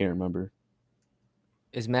boxes. I can't remember.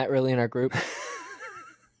 Is Matt really in our group?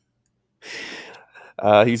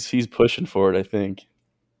 He's pushing for it, I think.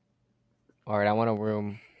 All right, I want a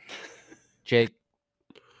room. Jake,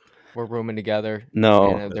 we're rooming together.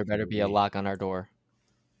 No, and there better be a lock on our door.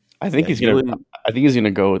 I think Yeah, he's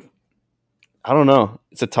gonna go with. I don't know.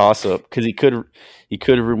 It's a toss up because he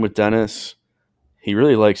could room with Dennis. He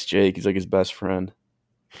really likes Jake. He's like his best friend.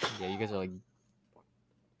 Yeah, you guys are like.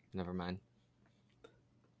 Never mind.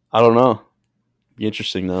 I don't know. Be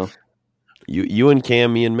interesting though. You and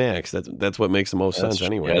Cam, me and Max. That's what makes the most sense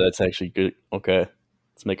anyway. Yeah, that's actually good. Okay,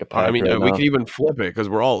 let's make a pact. I mean, right we now. could even flip it because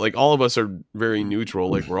we're all like all of us are very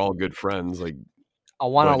neutral. Like we're all good friends. Like I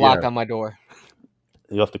want a lock on my door.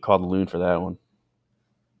 You have to call the Loon for that one.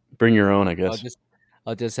 Bring your own, I guess.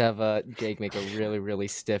 I'll just have Jake make a really, really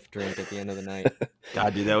stiff drink at the end of the night.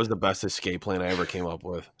 God, dude, that was the best escape plan I ever came up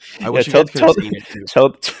with. I Yeah, wish you guys could have seen it too.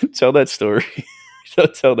 Tell that story.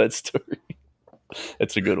 Tell that story.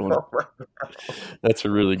 That's a good one. That's a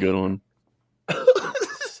really good one.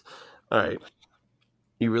 All right.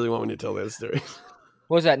 You really want me to tell that story?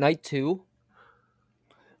 What was that, night 2?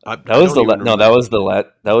 That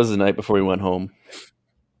was the night before we went home.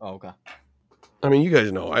 Oh, okay. I mean, you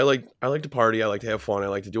guys know I like to party, I like to have fun, I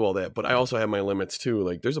like to do all that, but I also have my limits too.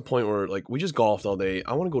 Like, there's a point where like we just golfed all day.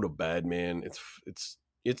 I want to go to bed, man.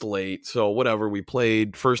 It's late, so whatever. We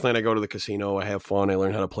played first night. I go to the casino. I have fun. I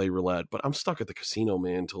learn how to play roulette, but I'm stuck at the casino,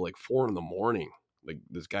 man, till like 4 a.m. Like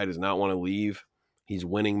this guy does not want to leave. He's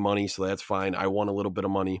winning money, so that's fine. I won a little bit of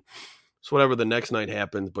money, so whatever. The next night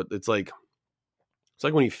happens, but it's like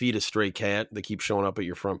when you feed a stray cat, they keep showing up at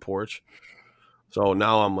your front porch. So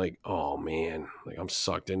now I'm like, oh man, like I'm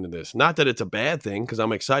sucked into this. Not that it's a bad thing because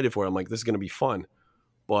I'm excited for it. I'm like, this is going to be fun,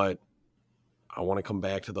 but I want to come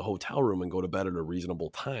back to the hotel room and go to bed at a reasonable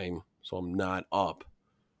time. So I'm not up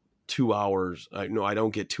 2 hours. I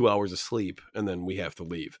don't get 2 hours of sleep and then we have to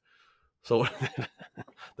leave. So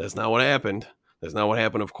that's not what happened. That's not what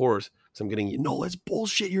happened, of course. So I'm getting, no, that's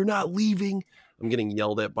bullshit. You're not leaving. I'm getting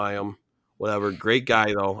yelled at by him. Whatever. Great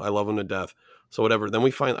guy though. I love him to death. So whatever. Then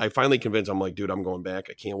I finally convinced him, like, dude, I'm going back.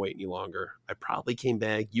 I can't wait any longer. I probably came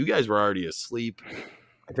back. You guys were already asleep.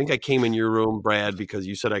 I think I came in your room, Brad, because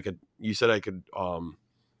you said I could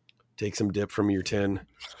take some dip from your tin.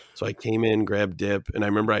 So I came in, grabbed dip, and I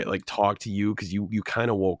remember I like talked to you because you kind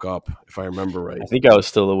of woke up, if I remember right. I think I was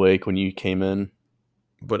still awake when you came in.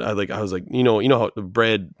 But I was like, you know how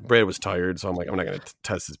Brad was tired, so I'm like, I'm not gonna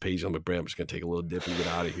test his page. I'm like, Brad, I'm just gonna take a little dip and get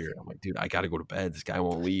out of here. I'm like, dude, I gotta go to bed. This guy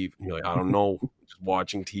won't leave. And you're like, I don't know, just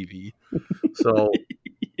watching TV. So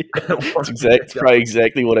it's probably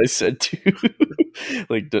exactly what I said too.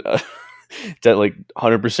 Like that, like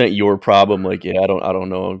 100% your problem. Like, yeah, I don't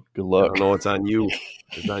know. Good luck. I don't know. It's on you.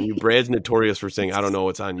 It's on you. Brad's notorious for saying, I don't know.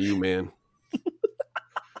 It's on you, man.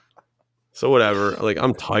 So whatever, like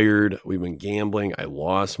I'm tired. We've been gambling. I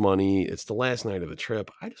lost money. It's the last night of the trip.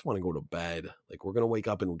 I just want to go to bed. Like we're going to wake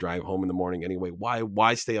up and drive home in the morning anyway.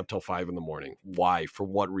 Why stay up till 5 a.m? Why? For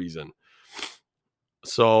what reason?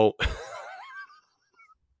 So I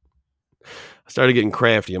started getting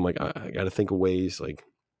crafty. I'm like, I got to think of ways. Like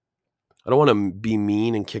I don't want to be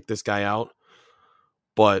mean and kick this guy out,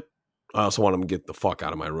 but I also want him to get the fuck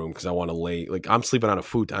out of my room because I want to lay. Like I'm sleeping on a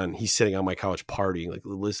futon. He's sitting on my couch partying, like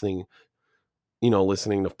listening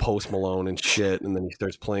to Post Malone and shit, and then he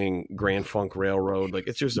starts playing Grand Funk Railroad. Like,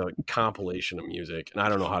 it's just a compilation of music, and I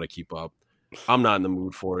don't know how to keep up. I'm not in the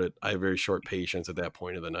mood for it. I have very short patience at that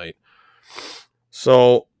point of the night.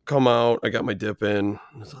 So, come out. I got my dip in.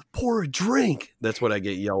 I was like, pour a drink. That's what I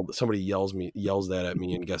get yelled. Somebody yells that at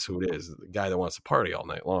me, and guess who it is? The guy that wants to party all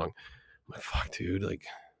night long. I'm like, fuck, dude. Like,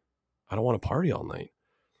 I don't want to party all night.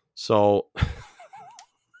 So,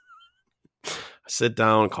 I sit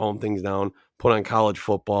down, calm things down. Put on college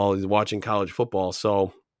football. He's watching college football.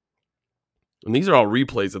 So, and these are all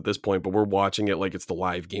replays at this point, but we're watching it like it's the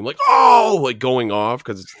live game. Like, oh, like going off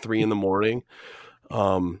because it's 3 a.m.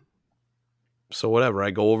 So whatever,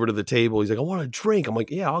 I go over to the table. He's like, I want a drink. I'm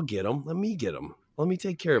like, yeah, I'll get him. Let me get him. Let me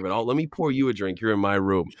take care of it. Let me pour you a drink. You're in my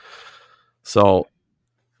room. So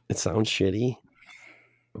it sounds shitty,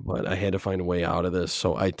 but I had to find a way out of this.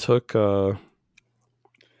 So I took the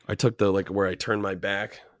like where I turn my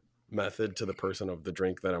back method to the person of the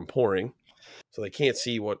drink that I'm pouring, so they can't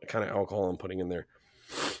see what kind of alcohol I'm putting in there.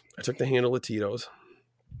 I took the handle of Tito's.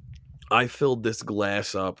 I filled this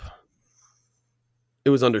glass up. It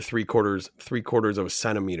was under three quarters of a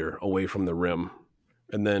centimeter away from the rim.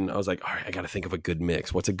 And then I was like, all right, I got to think of a good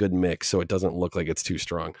mix. What's a good mix so it doesn't look like it's too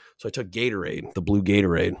strong? So I took Gatorade, the blue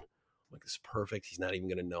Gatorade. I'm like, this is perfect. He's not even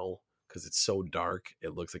going to know because it's so dark.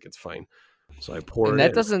 It looks like it's fine. So I poured it. And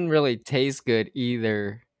that doesn't really taste good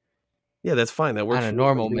either. Yeah, that's fine. That works on a for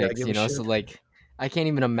normal me. mix, you know? So, like, I can't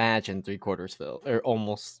even imagine 3/4 filled or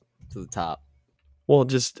almost to the top. Well,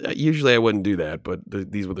 just usually I wouldn't do that, but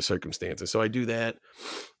these were the circumstances. So I do that.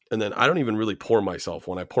 And then I don't even really pour myself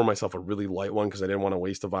one. I pour myself a really light one because I didn't want to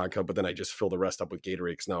waste the vodka, but then I just fill the rest up with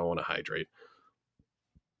Gatorade because now I want to hydrate.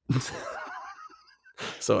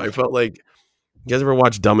 So I felt like, you guys ever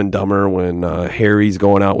watch Dumb and Dumber when Harry's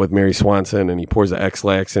going out with Mary Swanson and he pours the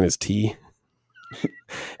X-Lax in his tea?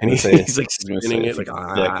 And he's like spinning it like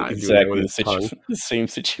exactly the same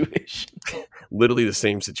situation. Literally the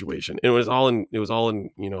same situation. It was all in,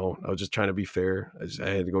 you know, I was just trying to be fair. I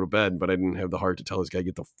had to go to bed, but I didn't have the heart to tell this guy,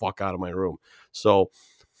 get the fuck out of my room. So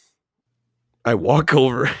I walk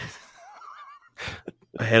over.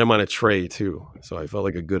 I had him on a tray too. So I felt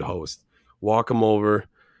like a good host. Walk him over,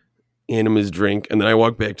 hand him his drink, and then I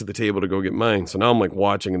walk back to the table to go get mine. So now I'm like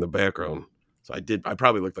watching in the background. So I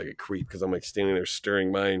probably looked like a creep because I'm like standing there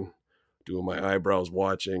stirring mine, doing my eyebrows,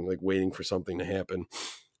 watching, like waiting for something to happen.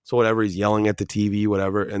 So whatever, he's yelling at the TV,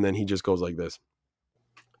 whatever, and then he just goes like this.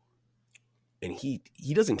 And he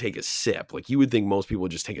doesn't take a sip. Like you would think most people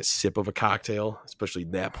would just take a sip of a cocktail, especially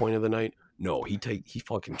that point of the night. No, he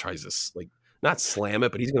fucking tries to like not slam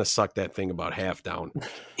it, but he's gonna suck that thing about half down.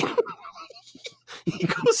 He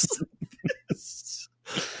goes like this.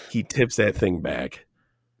 He tips that thing back.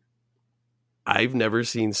 I've never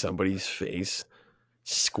seen somebody's face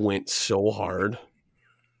squint so hard.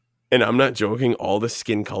 And I'm not joking. All the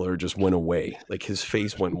skin color just went away. Like his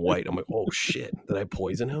face went white. I'm like, oh shit. Did I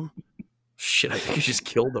poison him? Shit, I think I just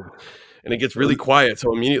killed him. And it gets really quiet.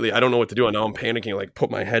 So immediately I don't know what to do. And now I'm panicking. Like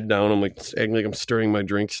put my head down. I'm like acting like I'm stirring my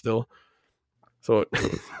drink still. So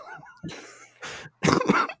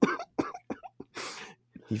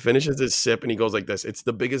he finishes his sip and he goes like this. It's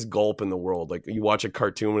the biggest gulp in the world. Like you watch a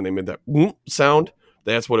cartoon when they made that sound.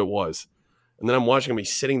 That's what it was. And then I'm watching him.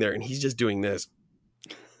 He's sitting there and he's just doing this.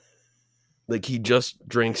 Like he just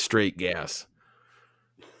drank straight gas.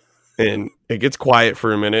 And it gets quiet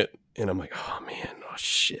for a minute. And I'm like, oh man, oh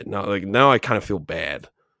shit. Now I kind of feel bad.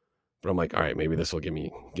 But I'm like, all right, maybe this will give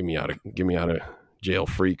me out of jail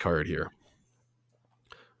free card here.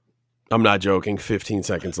 I'm not joking. 15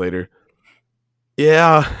 seconds later.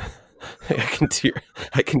 Yeah.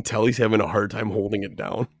 I can tell he's having a hard time holding it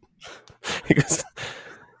down. He goes,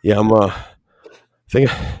 yeah, I'm think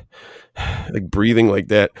like breathing like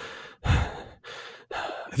that.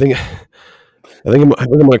 I think I'm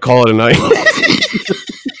gonna call it a night.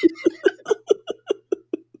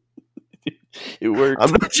 It worked.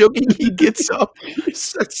 I'm not joking. He gets up,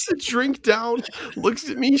 sets the drink down, looks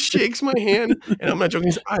at me, shakes my hand, and I'm not joking.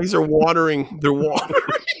 His eyes are watering. They're watering.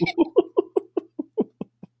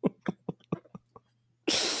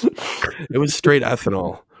 It was straight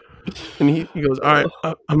ethanol. And he goes, all right,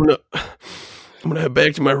 I'm gonna head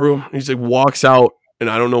back to my room. And he's like, walks out, and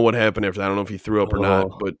I don't know what happened after that. I don't know if he threw up or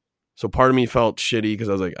not. But so part of me felt shitty because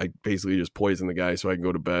I was like, I basically just poisoned the guy so I can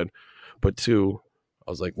go to bed. But two,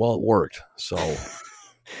 I was like, well, it worked. So you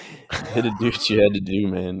had to do what you had to do,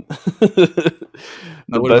 man.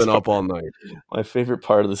 I would have been up all night. My favorite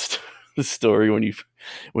part of the story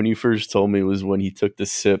when you first told me was when he took the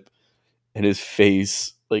sip and his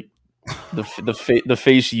face, like the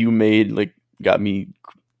face you made, like got me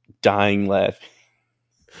dying laughing.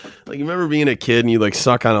 Like you remember being a kid and you like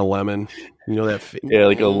suck on a lemon, you know that? Yeah,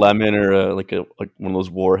 like a lemon or like one of those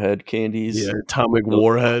Warhead candies. Yeah, atomic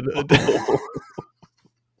warhead.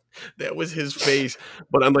 That was his face.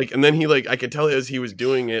 But I'm like, and then he like, I could tell as he was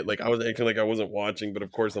doing it, like I was acting like I wasn't watching, but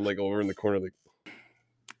of course I'm like over in the corner, like.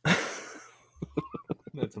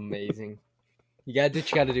 That's amazing. You gotta do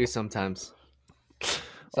what you gotta do sometimes. I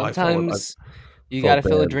Sometimes you gotta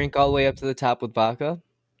fill a drink all the way up to the top with vodka.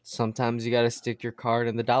 Sometimes you gotta stick your card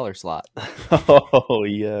in the dollar slot. Oh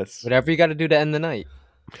yes. Whatever you gotta do to end the night.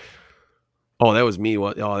 Oh, that was me.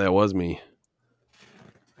 What? Oh, that was me.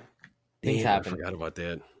 Things Damn, happen. I forgot about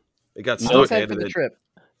that. It got So stuck. excited for the trip.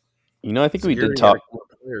 I think we did Security talk. gotta come up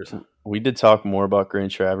with players. We did talk more about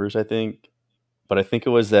Grand Traverse, I think, but I think it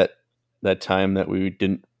was that time that we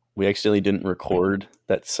accidentally didn't record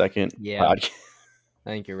that second Yeah. podcast. I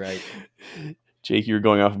think you're right. Jake, you were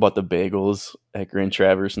going off about the bagels at Grand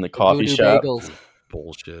Traverse and the The coffee Voodoo shop. Bagels.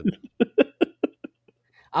 Bullshit.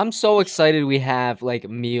 I'm so excited we have like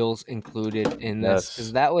meals included in this because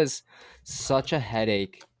Yes. that was such a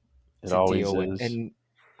headache It to always deal with, is. and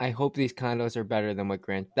I hope these condos are better than what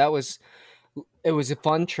Grant. It was a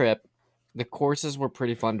fun trip. The courses were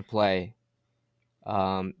pretty fun to play.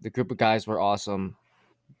 The group of guys were awesome,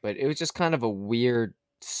 but it was just kind of a weird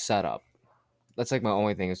setup. That's like my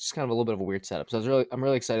only thing. It's just kind of a little bit of a weird setup. So I'm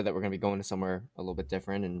really excited that we're gonna be going to somewhere a little bit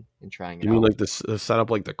different and trying it You mean out. like this setup,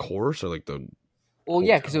 like the course, or like the? Well,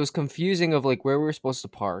 yeah, because it was confusing of like where we were supposed to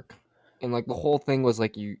park, and like the whole thing was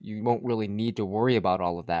like you won't really need to worry about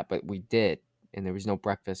all of that, but we did, and there was no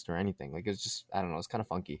breakfast or anything. Like it was just I don't know, it's kind of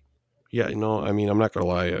funky. Yeah, I mean, I'm not gonna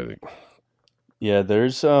lie. Yeah,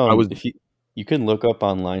 there's was- if you can look up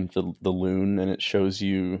online the Loon, and it shows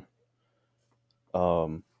you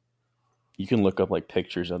you can look up like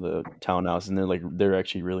pictures of the townhouse, and they're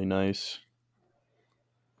actually really nice.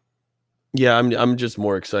 Yeah, I'm just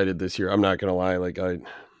more excited this year. I'm not gonna lie. Like,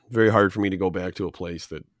 very hard for me to go back to a place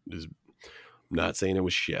that is. Not saying it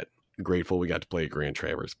was shit. Grateful we got to play at Grand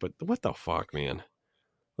Traverse, but what the fuck, man?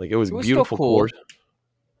 Like, it was It was beautiful still cool. course.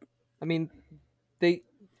 I mean, they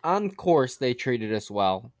on course they treated us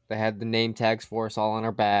well. They had the name tags for us all on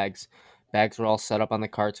our bags. Bags were all set up on the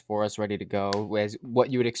carts for us, ready to go, as what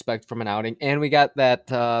you would expect from an outing. And we got that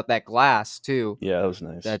that glass too. Yeah, that was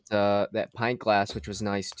nice. That pint glass, which was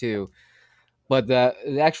nice too. But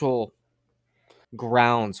the actual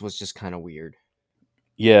grounds was just kind of weird.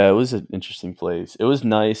 Yeah, it was an interesting place. It was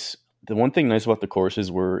nice. The one thing nice about the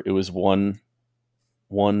courses were it was one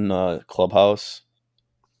clubhouse,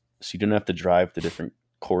 so you didn't have to drive to different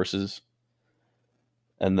courses.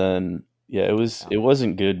 And then yeah, it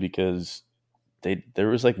wasn't good because there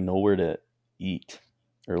was like nowhere to eat,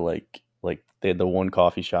 or like they had the one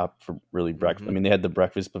coffee shop for really breakfast. I mean, they had the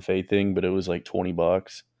breakfast buffet thing, but it was like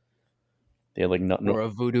 $20. They had like Or a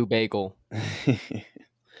voodoo bagel.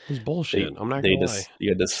 It was bullshit. I'm not gonna lie. You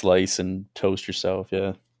had to slice and toast yourself.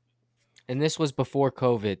 Yeah. And this was before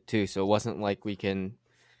COVID too, so it wasn't like we can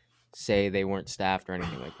say they weren't staffed or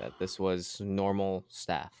anything like that. This was normal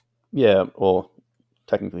staff. Yeah. Well,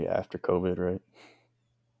 technically after COVID, right?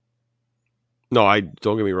 No, I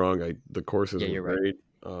don't get me wrong. The courses Yeah, were you're great.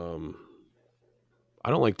 I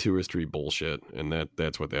don't like touristy bullshit, and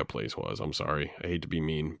that's what that place was. I'm sorry. I hate to be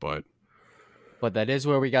mean, but But that is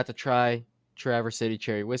where we got to try Traverse City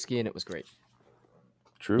Cherry Whiskey, and it was great.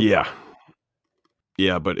 True. yeah.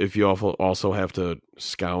 But if you also have to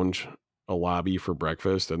scourge a lobby for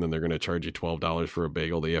breakfast, and then they're going to charge you $12 for a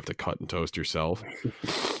bagel that you have to cut and toast yourself.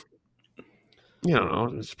 You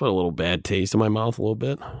know, just put a little bad taste in my mouth a little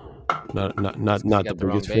bit. Not the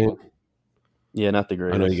biggest fan. Yeah, not the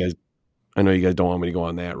greatest. I know you guys don't want me to go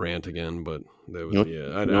on that rant again, but that was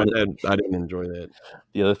I didn't enjoy that.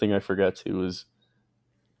 The other thing I forgot too was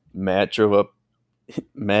Matt drove up.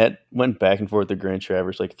 Matt went back and forth to Grand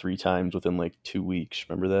Traverse like 3 times within like 2 weeks.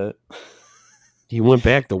 Remember that? He went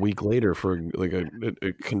back the week later for like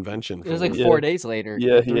a convention. It was like 4 days later.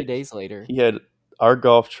 Yeah, 3 days later. He had our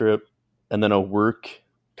golf trip and then a work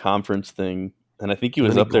conference thing, and I think he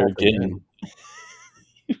was up there again.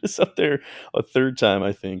 He was up there a 3rd time,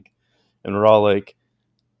 I think, and we're all like,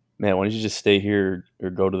 "Man, why don't you just stay here or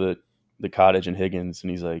go to the cottage in Higgins?"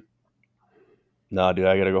 And he's like, "Nah, dude,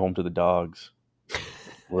 I gotta go home to the dogs."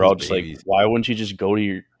 We're all just babies. Like, why wouldn't you just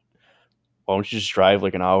why don't you just drive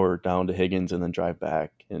like an hour down to Higgins and then drive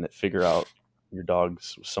back and figure out your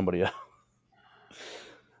dogs with somebody else?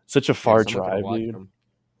 Such a far drive, dude. Them.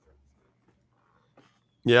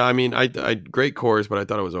 Yeah, I mean, I great course, but I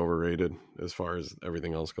thought it was overrated as far as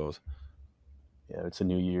everything else goes. Yeah, it's a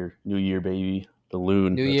new year, baby. The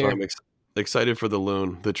Loon. New year. I'm excited for the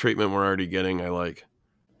Loon. The treatment we're already getting, I like.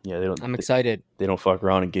 Yeah, I'm excited. They don't fuck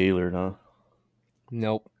around in Gaylord, huh?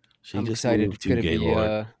 Nope. I'm excited. It's gonna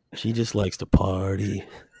be. She just likes to party.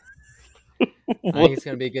 I think it's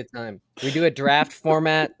gonna be a good time. We do a draft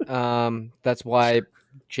format. That's why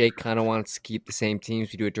Jake kind of wants to keep the same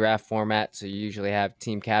teams. We do a draft format, so you usually have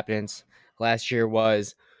team captains. Last year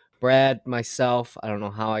was Brad, myself. I don't know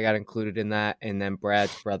how I got included in that, and then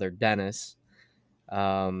Brad's brother Dennis.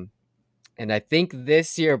 And I think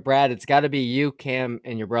this year, Brad, it's got to be you, Cam,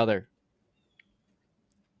 and your brother.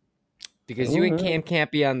 Because you and Cam can't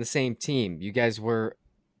be on the same team. You guys were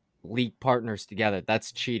league partners together.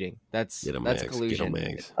 That's cheating. That's collusion.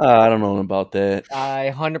 I don't know about that.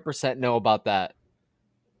 I 100% know about that.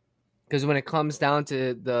 Because when it comes down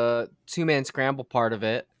to the 2-man scramble part of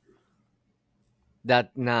it,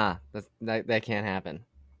 that can't happen.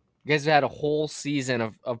 You guys have had a whole season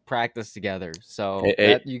of practice together, so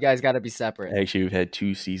you guys got to be separate. Actually, we've had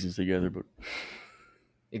 2 seasons together, but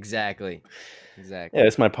exactly. Yeah,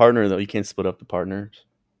 it's my partner though. You can't split up the partners.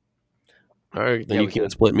 All right, then you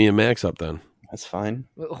can't split me and Max up then. That's fine.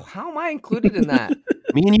 How am I included in that?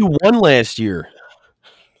 Me and you won last year.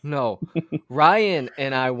 No, Ryan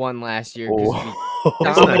and I won last year because we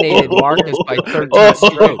dominated Marcus by 13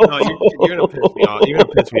 strokes. No, you're gonna piss me off. You're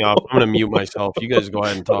gonna piss me off. I'm gonna mute myself. You guys go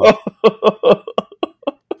ahead and talk.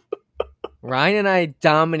 Ryan and I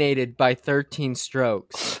dominated by 13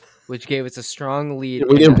 strokes, which gave us a strong lead.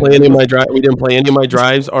 We didn't play any of my drive. We didn't play any of my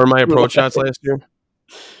drives or my approach shots last year.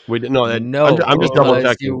 We didn't. No, I'm just double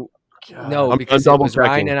checking. Because it was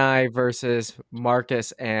Ryan and I versus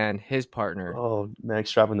Marcus and his partner. Oh,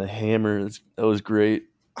 Max dropping the hammer. That was great.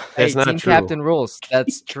 That's not team true. Captain rules.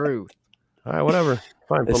 That's true. All right, whatever.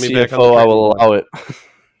 Fine. Put me back on. I will allow it.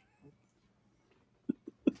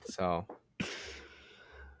 So,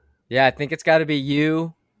 yeah, I think it's got to be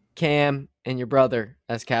you, Cam, and your brother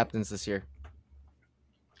as captains this year.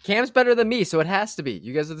 Cam's better than me, so it has to be.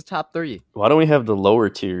 You guys are the top 3. Why don't we have the lower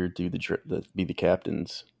tier do be the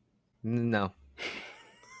captains? No.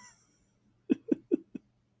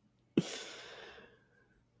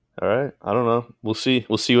 All right. I don't know. We'll see.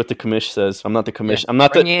 We'll see what the commish says. I'm not the commish.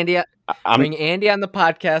 Yeah. Bring Andy on the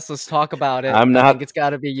podcast. Let's talk about it. I think it's got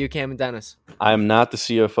to be you, Cam, and Dennis. I'm not the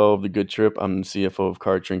CFO of the Good Trip. I'm the CFO of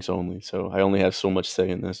Card Drinks Only. So I only have so much say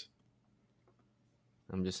in this.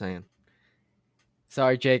 I'm just saying.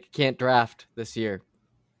 Sorry, Jake. Can't draft this year.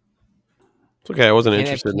 It's okay. I wasn't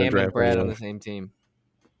interested in the draft. And Brad on the same team.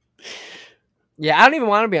 Yeah, I don't even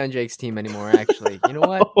want to be on Jake's team anymore, actually. You know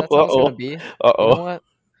what? That's how it's going to be. You know what?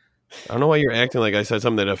 I don't know why you're acting like I said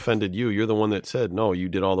something that offended you. You're the one that said, no, you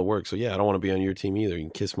did all the work. So, yeah, I don't want to be on your team either. You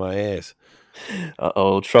can kiss my ass.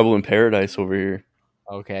 Trouble in paradise over here.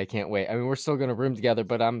 Okay, I can't wait. I mean, we're still going to room together,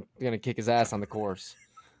 but I'm going to kick his ass on the course.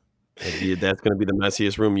 That's going to be the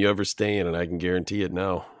messiest room you ever stay in, and I can guarantee it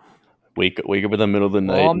now. Wake up in the middle of the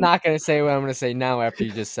night. Well, I'm not going to say what I'm going to say now after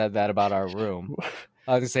you just said that about our room.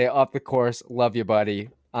 I was going to say, off the course, love you, buddy.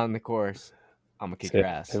 On the course, I'm going to kick your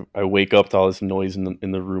ass. I wake up to all this noise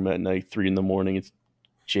in the room at night, 3 a.m. It's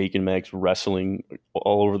Jake and Max wrestling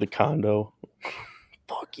all over the condo.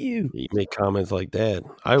 Fuck you. You make comments like that.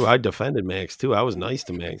 I defended Max, too. I was nice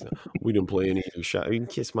to Max. We didn't play any shot. You can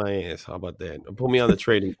kiss my ass. How about that? Put me on the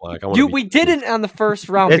trading block. We didn't on the first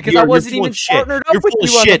round because I wasn't even partnered up with you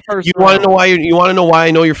on the first round. You want to know why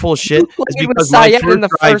I know you're full of shit? It's because my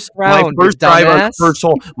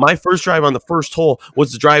first drive on the first hole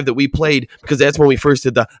was the drive that we played because that's when we first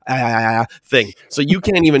did the thing. So you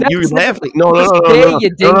can't even. You're laughing. No.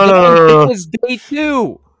 It was day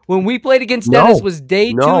 2. When we played against Dennis was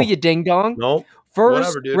day 2, you ding dong. No.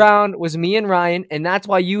 First round was me and Ryan, and that's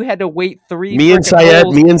why you had to wait 3. Me and Syed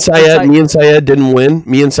didn't win.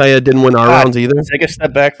 Me and Syed didn't win our rounds either. Take a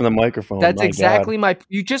step back from the microphone. That's exactly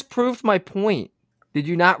you just proved my point. Did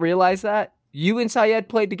you not realize that? You and Syed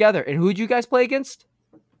played together, and who'd you guys play against?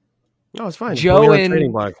 No, it's fine. Joe Put me on the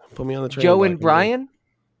trading block. Put me on the trading block. Joe and Brian?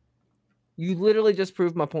 You literally just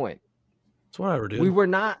proved my point. It's whatever, dude. We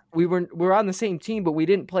were on the same team, but we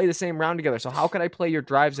didn't play the same round together. So how could I play your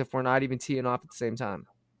drives if we're not even teeing off at the same time?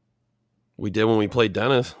 We did when we played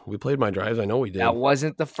Dennis. We played my drives. I know we did. That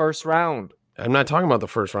wasn't the first round. I'm not talking about the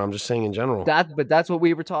first round. I'm just saying in general. But that's what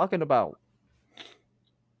we were talking about.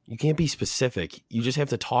 You can't be specific. You just have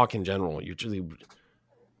to talk in general. Usually.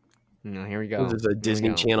 No, here we go. This is a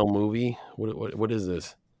Disney Channel movie. What is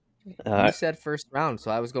this? You said first round,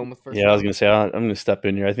 so I was going with first round. Yeah, I was going to say, I'm going to step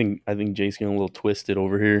in here. I think Jake's getting a little twisted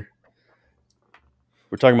over here.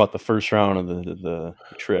 We're talking about the first round of the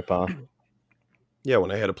trip, huh? Yeah,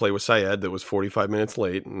 when I had to play with Syed that was 45 minutes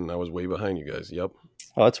late, and I was way behind you guys. Yep.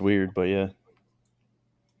 Oh, that's weird, but yeah.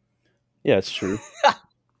 Yeah, it's true.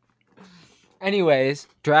 Anyways,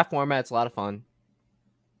 draft format's a lot of fun.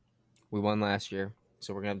 We won last year,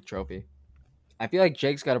 so we're going to have the trophy. I feel like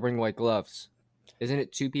Jake's got to bring white gloves. Isn't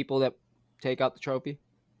it 2 people that take out the trophy?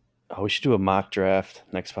 Oh, we should do a mock draft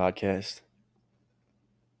next podcast.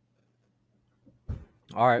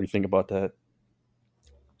 All right. What do you think about that?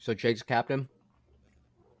 So Jake's captain?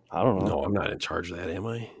 I don't know. No, I'm not in charge of that, am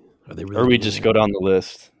I? Are they really? Or we just go down the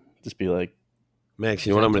list. Just be like, Max,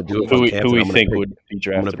 you know what I'm going to do? Who we think would be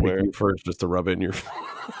drafted I'm where? Pick you first, just to rub it in your.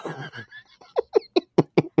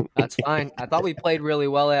 That's fine. I thought we played really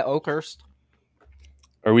well at Oakhurst.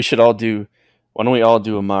 Or we should all do. Why don't we all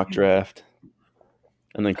do a mock draft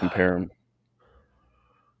and then compare them?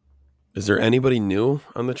 Is there anybody new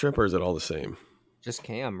on the trip, or is it all the same? Just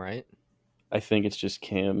Cam, right? I think it's just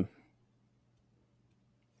Cam.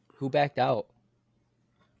 Who backed out?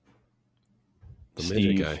 The Steve.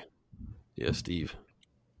 midget guy. Yeah, Steve.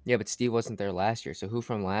 Yeah, but Steve wasn't there last year. So who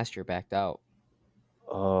from last year backed out?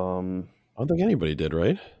 I don't think anybody did,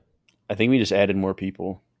 right? I think we just added more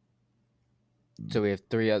people. So we have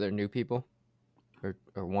 3 other new people,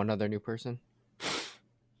 or 1 other new person.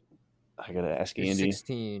 I gotta ask There's Andy.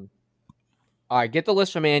 16. All right, get the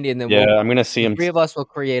list from Andy, and then Yeah, I'm gonna see the him. 3 of us will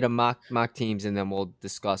create a mock teams, and then we'll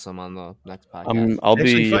discuss them on the next podcast. I'll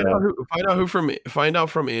Actually, be. find out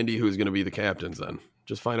from Andy who's going to be the captains. Then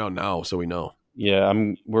just find out now so we know. Yeah,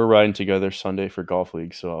 we're riding together Sunday for golf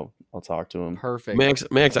league, so I'll talk to him. Perfect. Max,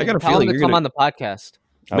 I got a Tell feeling him to you're come gonna on the podcast.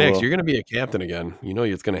 Max, you're going to be a captain again. You know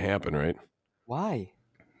it's going to happen, right? Why?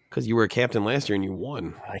 Because you were a captain last year and you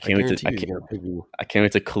won. I can't wait to. I can't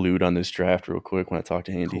wait to collude on this draft real quick when I talk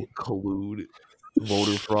to Andy. Collude,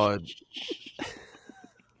 voter fraud.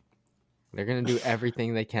 They're gonna do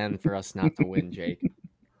everything they can for us not to win, Jake.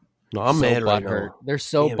 No, I'm mad right now. They're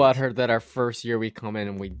so Damn it. butthurt that our first year we come in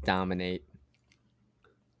and we dominate.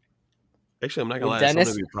 Actually, I'm not gonna When lie. That's Dennis-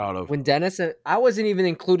 something to be proud of. When Dennis, I wasn't even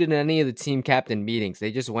included in any of the team captain meetings.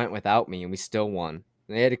 They just went without me, and we still won.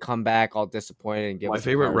 And they had to come back all disappointed and give My us a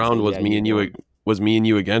favorite card round saying, was "Yeah, me and you. won." Was me and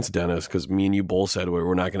you against Dennis because me and you both said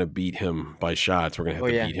we're not going to beat him by shots. We're going to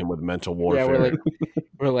have to beat him with mental warfare. Yeah,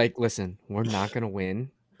 we're like, listen, we're not gonna win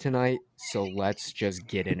tonight, so let's just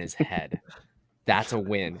get in his head. That's a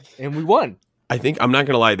win, and we won. I think I'm not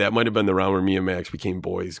going to lie. That might have been the round where me and Max became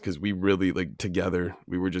boys because we really together.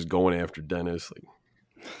 We were just going after Dennis.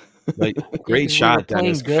 Like great shot,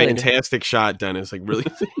 Dennis. Fantastic shot, Dennis. Like really.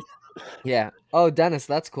 Yeah. Oh, Dennis,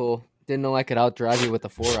 that's cool. Didn't know I could outdrive you with a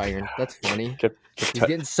 4-iron. That's funny. He's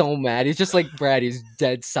getting so mad. He's just like Brad. He's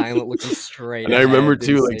dead silent, looking straight. And I remember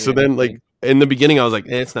too, in the beginning, I was like,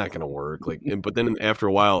 it's not going to work. But then after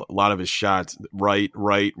a while, a lot of his shots, right.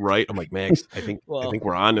 I'm like, Max, I think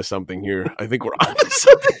we're on to something here.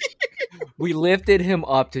 We lifted him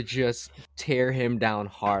up to just tear him down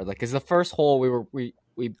hard. Cause the first hole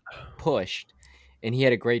we pushed, and he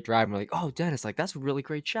had a great drive. And we're like, oh, Dennis, that's a really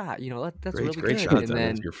great shot. That's really great good. shot, And Dennis.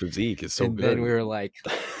 then Your physique is so good. And then we were like,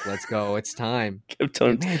 let's go. It's time. Kept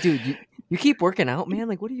telling man, dude, you keep working out, man.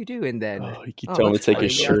 What do you do? And then you keep telling him to take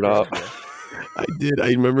his shirt off. I did. I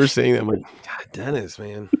remember saying that. I'm like, God, Dennis,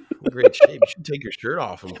 man, great shape. You should take your shirt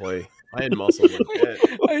off and play. I had muscles like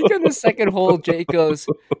that. I think on the second hole, Jake goes,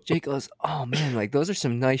 oh man, those are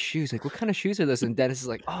some nice shoes. What kind of shoes are those? And Dennis is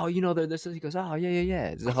like, oh, they're this. He goes, oh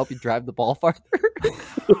yeah. Does it help you drive the ball farther?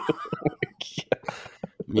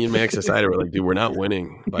 Me and Max decided we're like, dude, we're not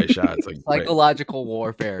winning by shots. Psychological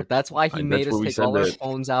warfare. That's why he made us take all our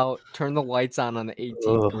phones out, turn the lights on the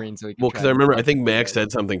 18th green, so we can. Well, because I remember, I think Max said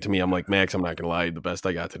something to me. I'm like, Max, I'm not gonna lie. The best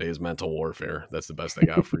I got today is mental warfare. That's the best I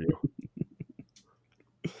got for you.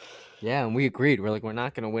 Yeah, and we agreed. We're like, we're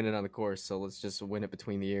not going to win it on the course, so let's just win it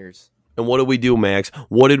between the ears. And what did we do, Max?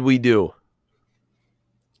 What did we do?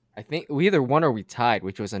 I think we either won or we tied,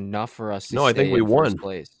 which was enough for us to stay I think we in won. first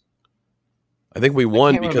place. I think we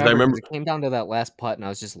won because I remember it came down to that last putt, and I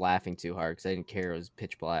was just laughing too hard because I didn't care. It was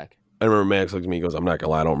pitch black. I remember Max looked at me and goes, I'm not going to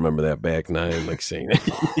lie, I don't remember that back nine, saying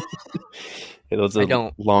that. It was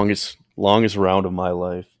the longest round of my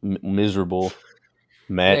life. Miserable.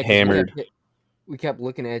 Matt hammered. We kept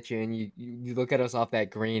looking at you, and you look at us off that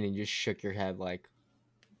green, and you just shook your head like,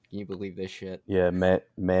 can you believe this shit? Yeah, Matt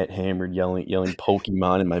hammered, yelling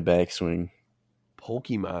Pokemon in my backswing.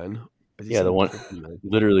 Pokemon? Yeah,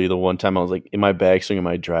 literally the one time I was in my backswing in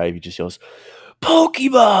my drive, he just yells,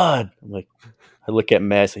 Pokemon! I'm like, I look at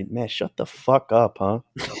Matt, say, Matt, shut the fuck up, huh?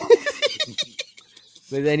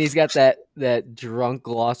 But then he's got that drunk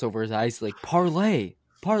gloss over his eyes, parlay,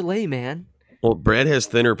 man. Well, Brad has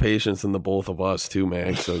thinner patience than the both of us too,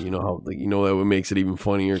 Max. So that makes it even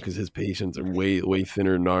funnier because his patience are way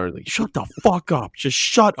thinner than ours. Shut the fuck up! Just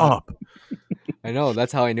shut up. I know.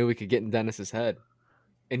 That's how I knew we could get in Dennis's head,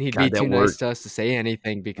 and he'd be too nice to us to say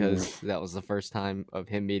anything because that was the first time of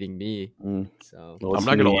him meeting me. So I'm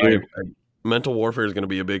not gonna lie. Mental warfare is going to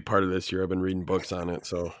be a big part of this year. I've been reading books on it.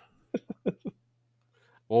 So.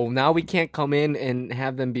 Well, now we can't come in and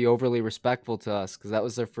have them be overly respectful to us because that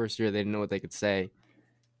was their first year. They didn't know what they could say.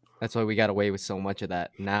 That's why we got away with so much of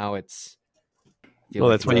that. Now it's. Well,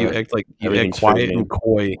 that's why you act quiet and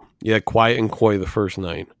coy. Yeah, quiet and coy the first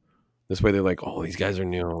night. This way they're like, oh, these guys are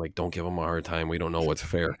new. Don't give them a hard time. We don't know what's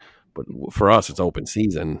fair. But for us, it's open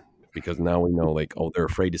season because now we know, they're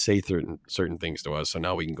afraid to say certain things to us. So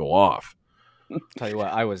now we can go off. Tell you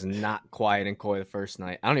what, I was not quiet and coy the first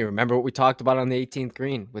night. I don't even remember what we talked about on the 18th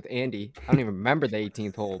green with Andy. I don't even remember the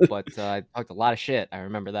 18th hole, but I talked a lot of shit. I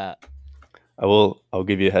remember that. I'll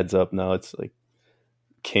give you a heads up now. It's like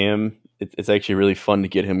Cam. It's actually really fun to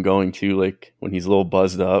get him going too. Like when he's a little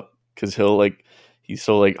buzzed up, because he's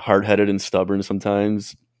so like hard headed and stubborn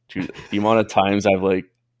sometimes. Dude, the amount of times I've like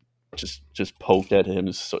just poked at him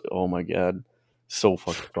is so, oh my god, so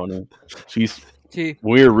fucking funny. See,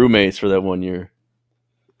 We were roommates for that one year.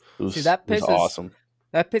 It was, that it was pisses awesome.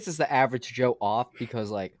 that pisses the average Joe off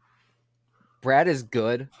because like Brad is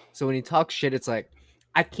good, so when he talks shit, it's like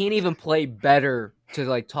I can't even play better to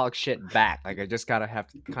like talk shit back. Like I just gotta have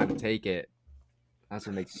to kind of take it. That's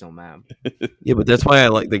what makes you so mad. Yeah, but that's why I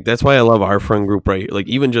like that's why I love our friend group, right? Like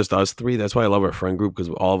even just us three, that's why I love our friend group because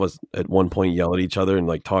all of us at one point yell at each other and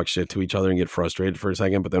like talk shit to each other and get frustrated for a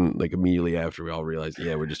second, but then like immediately after we all realize,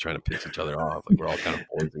 yeah, we're just trying to piss each other off. Like we're all kind of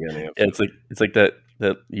boys again after. Yeah, it's like that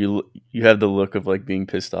you have the look of like being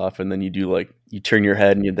pissed off, and then you do like you turn your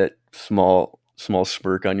head and you have that small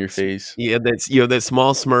smirk on your face. Yeah, that's that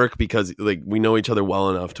small smirk because like we know each other well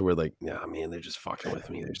enough to where like, yeah, man, they're just fucking with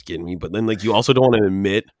me, they're just getting me. But then like you also don't want to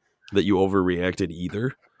admit that you overreacted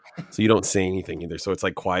either, so you don't say anything either. So it's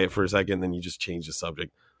like quiet for a second, then you just change the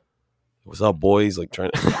subject. What's up, boys? Like trying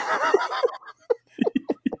to.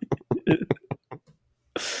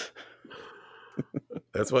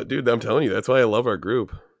 That's what, dude. I'm telling you, that's why I love our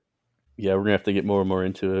group. Yeah, we're gonna have to get more and more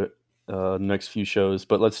into it next few shows.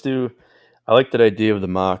 But let's do. I like that idea of the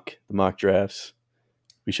mock drafts.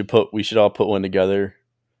 We should all put one together.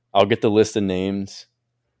 I'll get the list of names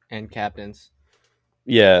And captains.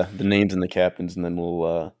 Yeah, the names and the captains, and then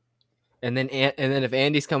we'll. And then if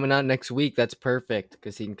Andy's coming on next week, that's perfect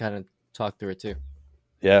because he can kind of talk through it too.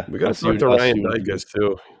 Yeah, we got to talk to Ryan Dykus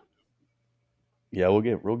too. Yeah, we'll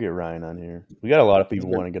get Ryan on here. We got a lot of people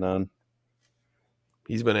want to get on.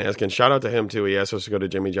 He's been asking. Shout out to him too. He asked us to go to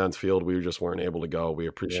Jimmy John's Field. We just weren't able to go. We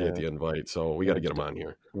appreciate the invite, so we got to get him on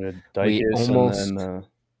here.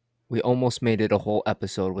 We almost made it a whole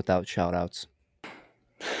episode without shout outs.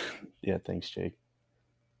 Yeah, thanks, Jake.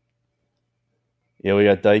 Yeah, we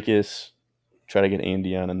got Dykus. Try to get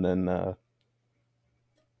Andy on, and then the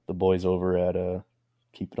boys over at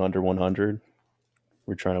Keep It Under 100.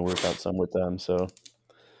 We're trying to work out some with them. So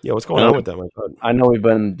yeah, what's going on with them? I know we've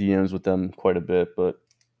been in DMs with them quite a bit, but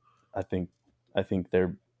I think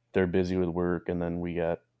they're busy with work, and then we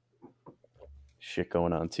got shit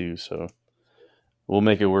going on too. So we'll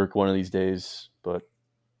make it work one of these days, but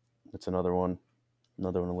it's another one to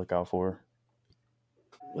look out for.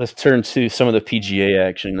 Let's turn to some of the PGA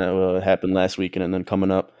action that happened last weekend and then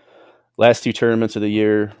coming up. Last two tournaments of the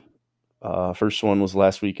year. First one was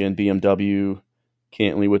last weekend, BMW,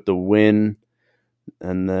 Cantley with the win,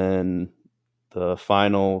 and then the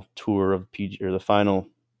final tour of PGA, or the final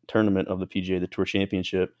tournament of the PGA, the Tour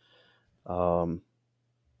Championship. Let's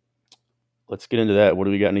get into that. What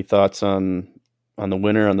do we got? Any thoughts on the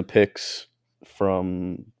winner, on the picks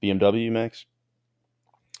from BMW, Max?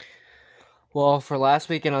 Well, for last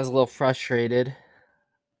weekend, I was a little frustrated.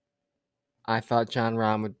 I thought Jon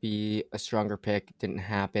Rahm would be a stronger pick. Didn't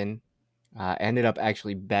happen. Ended up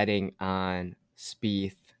actually betting on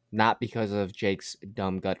Spieth, not because of Jake's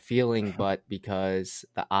dumb gut feeling, but because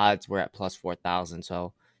the odds were at plus 4,000.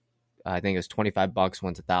 So I think it was $25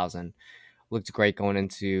 wins 1,000. Looked great going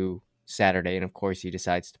into Saturday, and of course he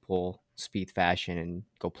decides to pull Spieth fashion and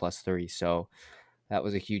go plus 3. So that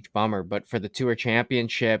was a huge bummer. But for the Tour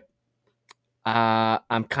Championship,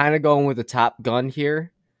 I'm kind of going with the top gun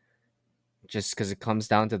here, just because it comes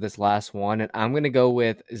down to this last one, and I'm going to go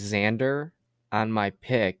with Xander on my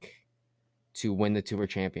pick to win the Tour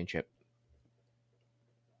Championship.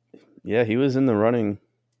 Yeah, he was in the running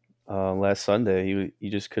last Sunday. He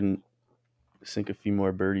just couldn't sink a few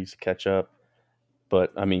more birdies to catch up.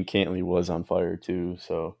 But I mean, Cantley was on fire too.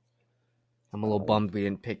 So I'm a little bummed we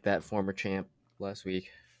didn't pick that former champ last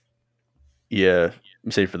week. Yeah,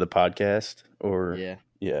 say for the podcast or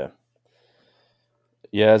yeah.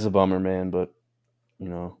 It's a bummer, man. But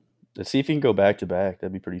let's see if he can go back to back.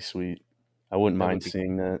 That'd be pretty sweet. I wouldn't mind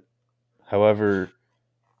seeing that. However,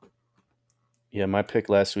 yeah, my pick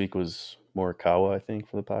last week was Morikawa, I think,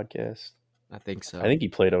 for the podcast. I think so. I think he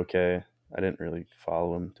played okay. I didn't really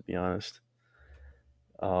follow him, to be honest.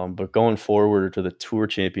 But going forward to the Tour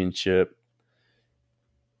Championship,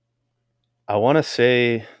 I want to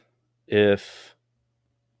say if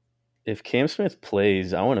Cam Smith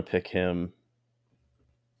plays, I want to pick him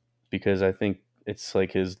because I think it's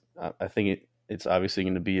like it's obviously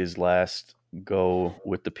going to be his last go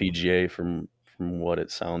with the PGA from what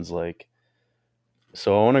it sounds like.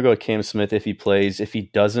 So I want to go with Cam Smith if he plays. If he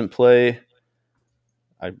doesn't play,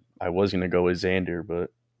 I was gonna go with Xander,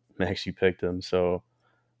 but Max, you picked him. So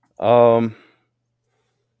I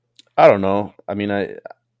don't know. I mean, it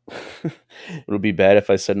would be bad if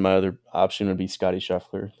I said my other option would be Scotty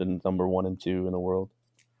Scheffler, the number 1 and 2 in the world.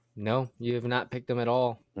 No, you have not picked him at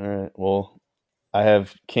all. All right. Well, I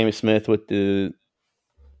have Cam Smith with the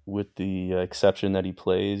exception that he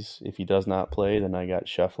plays. If he does not play, then I got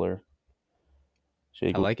Scheffler.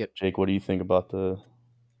 Jake, I like it. Jake, what do you think about the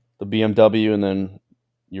BMW and then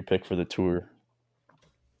your pick for the Tour?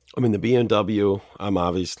 I mean, the BMW,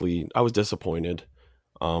 I was disappointed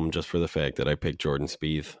just for the fact that I picked Jordan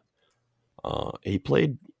Spieth. He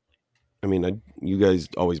played, I mean, you guys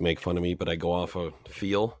always make fun of me, but I go off a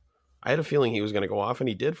feel. I had a feeling he was going to go off, and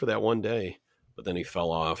he did for that one day, but then he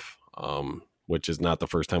fell off, which is not the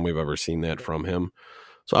first time we've ever seen that from him.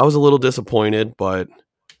 So I was a little disappointed, but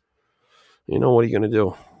you know, what are you going to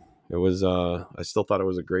do? It was, I still thought it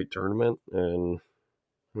was a great tournament, and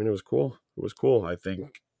I mean, it was cool. It was cool. I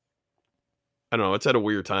think, I don't know, it's at a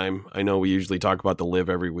weird time. I know we usually talk about the live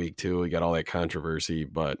every week too. We got all that controversy,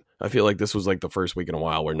 but I feel like this was like the first week in a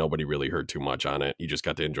while where nobody really heard too much on it. You just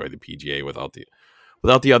got to enjoy the PGA without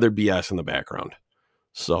the other BS in the background.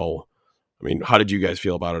 So, I mean, how did you guys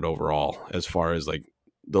feel about it overall as far as like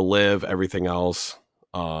the live, everything else?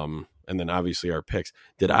 And then obviously our picks.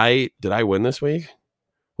 Did I win this week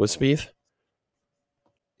with Spieth?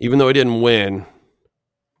 Even though I didn't win.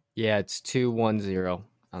 Yeah, it's 2-1-0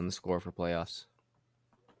 on the score for playoffs.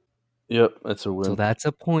 Yep, that's a win. So that's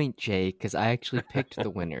a point, Jay, because I actually picked the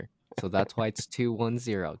winner. So that's why it's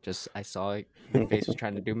 2-1-0. Just I saw your face was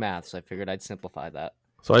trying to do math, so I figured I'd simplify that.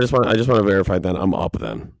 So I just want to verify then I'm up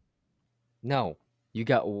then. No, you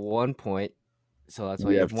got 1 point, so that's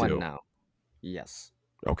why you have 1 now. Yes.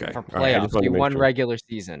 Okay. For playoffs, you won regular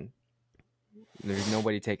season. There's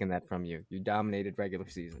nobody taking that from you. You dominated regular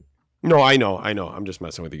season. No, I know. I'm just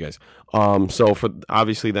messing with you guys. So for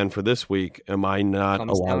obviously then for this week, am I not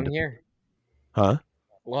comes allowed down here? Huh?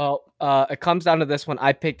 Well, it comes down to this one.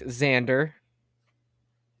 I picked Xander.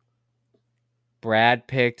 Brad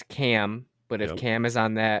picked Cam, but if Cam is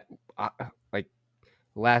on that, like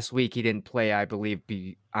last week he didn't play, I believe,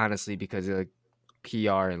 honestly because of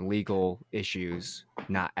PR and legal issues,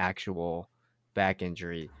 not actual back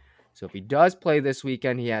injury. So if he does play this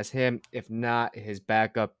weekend, he has him. If not, his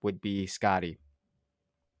backup would be Scotty.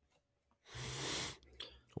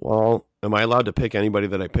 Well, am I allowed to pick anybody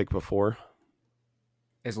that I picked before?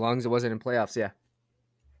 As long as it wasn't in playoffs, yeah.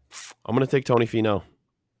 I'm going to take Tony Finau.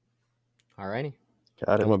 Alrighty.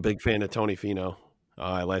 Got it. I'm a big fan of Tony Finau.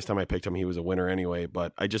 Last time I picked him, he was a winner anyway,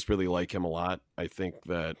 but I just really like him a lot. I think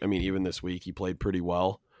that, I mean, even this week, he played pretty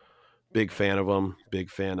well. Big fan of him. Big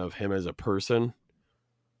fan of him as a person.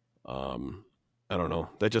 I don't know.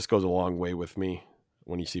 That just goes a long way with me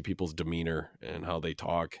when you see people's demeanor and how they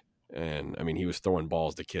talk. And, I mean, he was throwing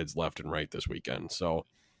balls to kids left and right this weekend. So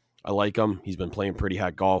I like him. He's been playing pretty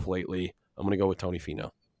hot golf lately. I'm going to go with Tony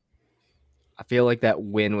Finau. I feel like that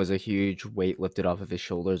win was a huge weight lifted off of his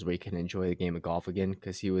shoulders where he can enjoy the game of golf again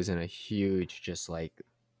because he was in a huge, just like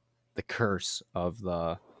the curse of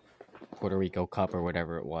the Puerto Rico Cup or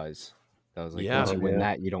whatever it was. That was like, once you win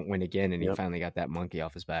that, you don't win again. And he finally got that monkey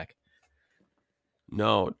off his back.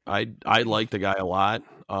 No, I like the guy a lot.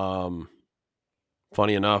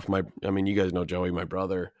 Funny enough, you guys know Joey, my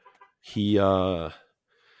brother. He, one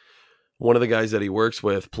of the guys that he works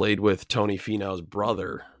with played with Tony Finau's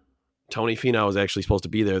brother. Tony Finau was actually supposed to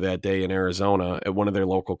be there that day in Arizona at one of their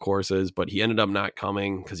local courses, but he ended up not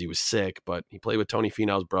coming because he was sick. But he played with Tony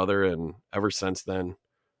Finau's brother, and ever since then,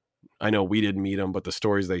 I know we didn't meet him, but the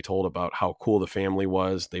stories they told about how cool the family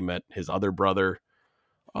was, they met his other brother.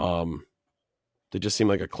 They just seemed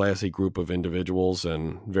like a classy group of individuals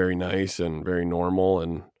and very nice and very normal.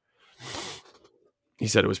 And he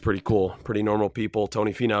said it was pretty cool, pretty normal people.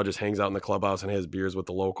 Tony Finau just hangs out in the clubhouse and has beers with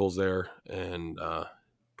the locals there, and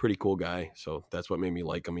pretty cool guy. So that's what made me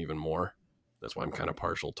like him even more. That's why I'm kind of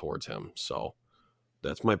partial towards him. So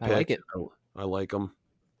that's my pick. I like it. I like him.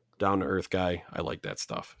 Down to earth guy. I like that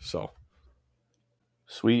stuff. So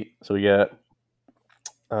sweet. So we got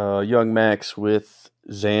young Max with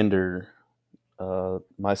Xander,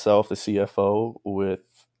 myself, the CFO,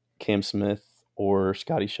 with Cam Smith or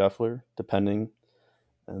Scotty Scheffler, depending.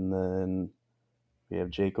 And then we have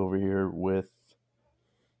Jake over here with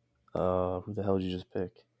who the hell did you just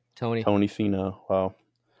pick? Tony Finau. Wow.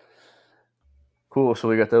 Cool. So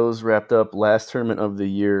we got those wrapped up. Last tournament of the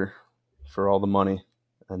year for all the money.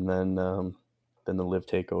 And then the live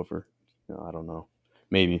takeover. I don't know.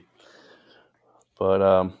 Maybe.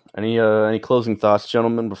 But any closing thoughts,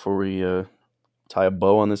 gentlemen, before we tie a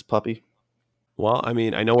bow on this puppy? Well, I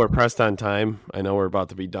mean, I know we're pressed on time. I know we're about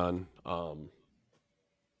to be done.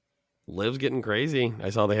 Liv's getting crazy. I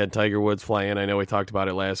saw they had Tiger Woods fly in. I know we talked about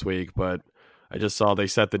it last week, but I just saw they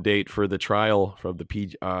set the date for the trial from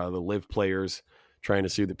the Liv players trying to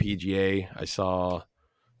sue the PGA. I saw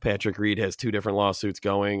Patrick Reed has 2 different lawsuits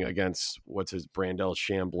going against Brandel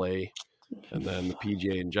Chambly, and then the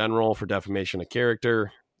PGA in general for defamation of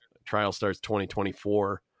character. Trial starts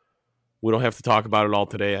 2024. We don't have to talk about it all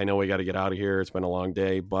today. I know we got to get out of here. It's been a long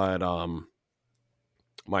day, but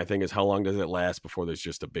my thing is, how long does it last before there's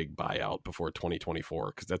just a big buyout before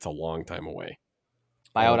 2024? Because that's a long time away.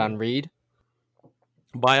 Buyout on Reed?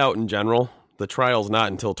 Buyout in general. The trial's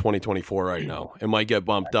not until 2024 right now. It might get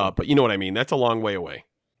bumped up, but you know what I mean. That's a long way away.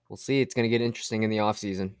 We'll see. It's going to get interesting in the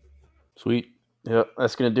offseason. Sweet. Yep,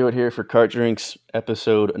 that's going to do it here for Cart Drinks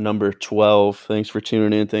episode number 12. Thanks for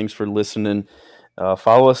tuning in. Thanks for listening.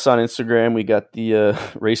 Follow us on Instagram. We got the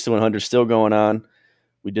Race to 100 still going on.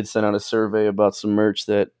 We did send out a survey about some merch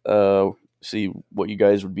that see what you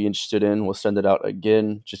guys would be interested in. We'll send it out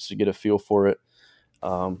again just to get a feel for it.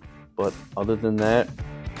 But other than that,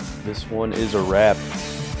 this one is a wrap.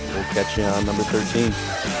 We'll catch you on number 13.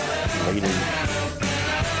 Later.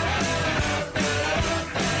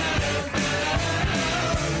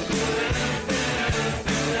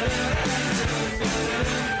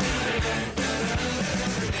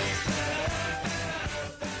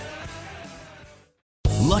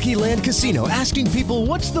 Lucky Land Casino, asking people,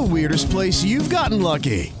 what's the weirdest place you've gotten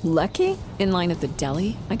lucky? Lucky? In line at the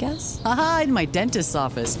deli, I guess? Aha, in my dentist's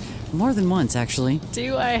office. More than once, actually.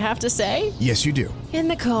 Do I have to say? Yes, you do. In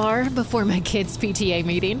the car before my kids' PTA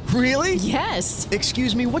meeting. Really? Yes.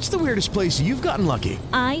 Excuse me, what's the weirdest place you've gotten lucky?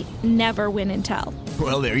 I never win and tell.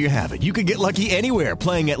 Well, there you have it. You can get lucky anywhere,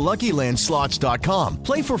 playing at LuckyLandSlots.com.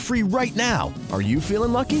 Play for free right now. Are you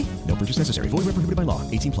feeling lucky? No purchase necessary. Void where prohibited by law.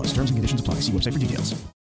 18+. Terms and conditions apply. See website for details.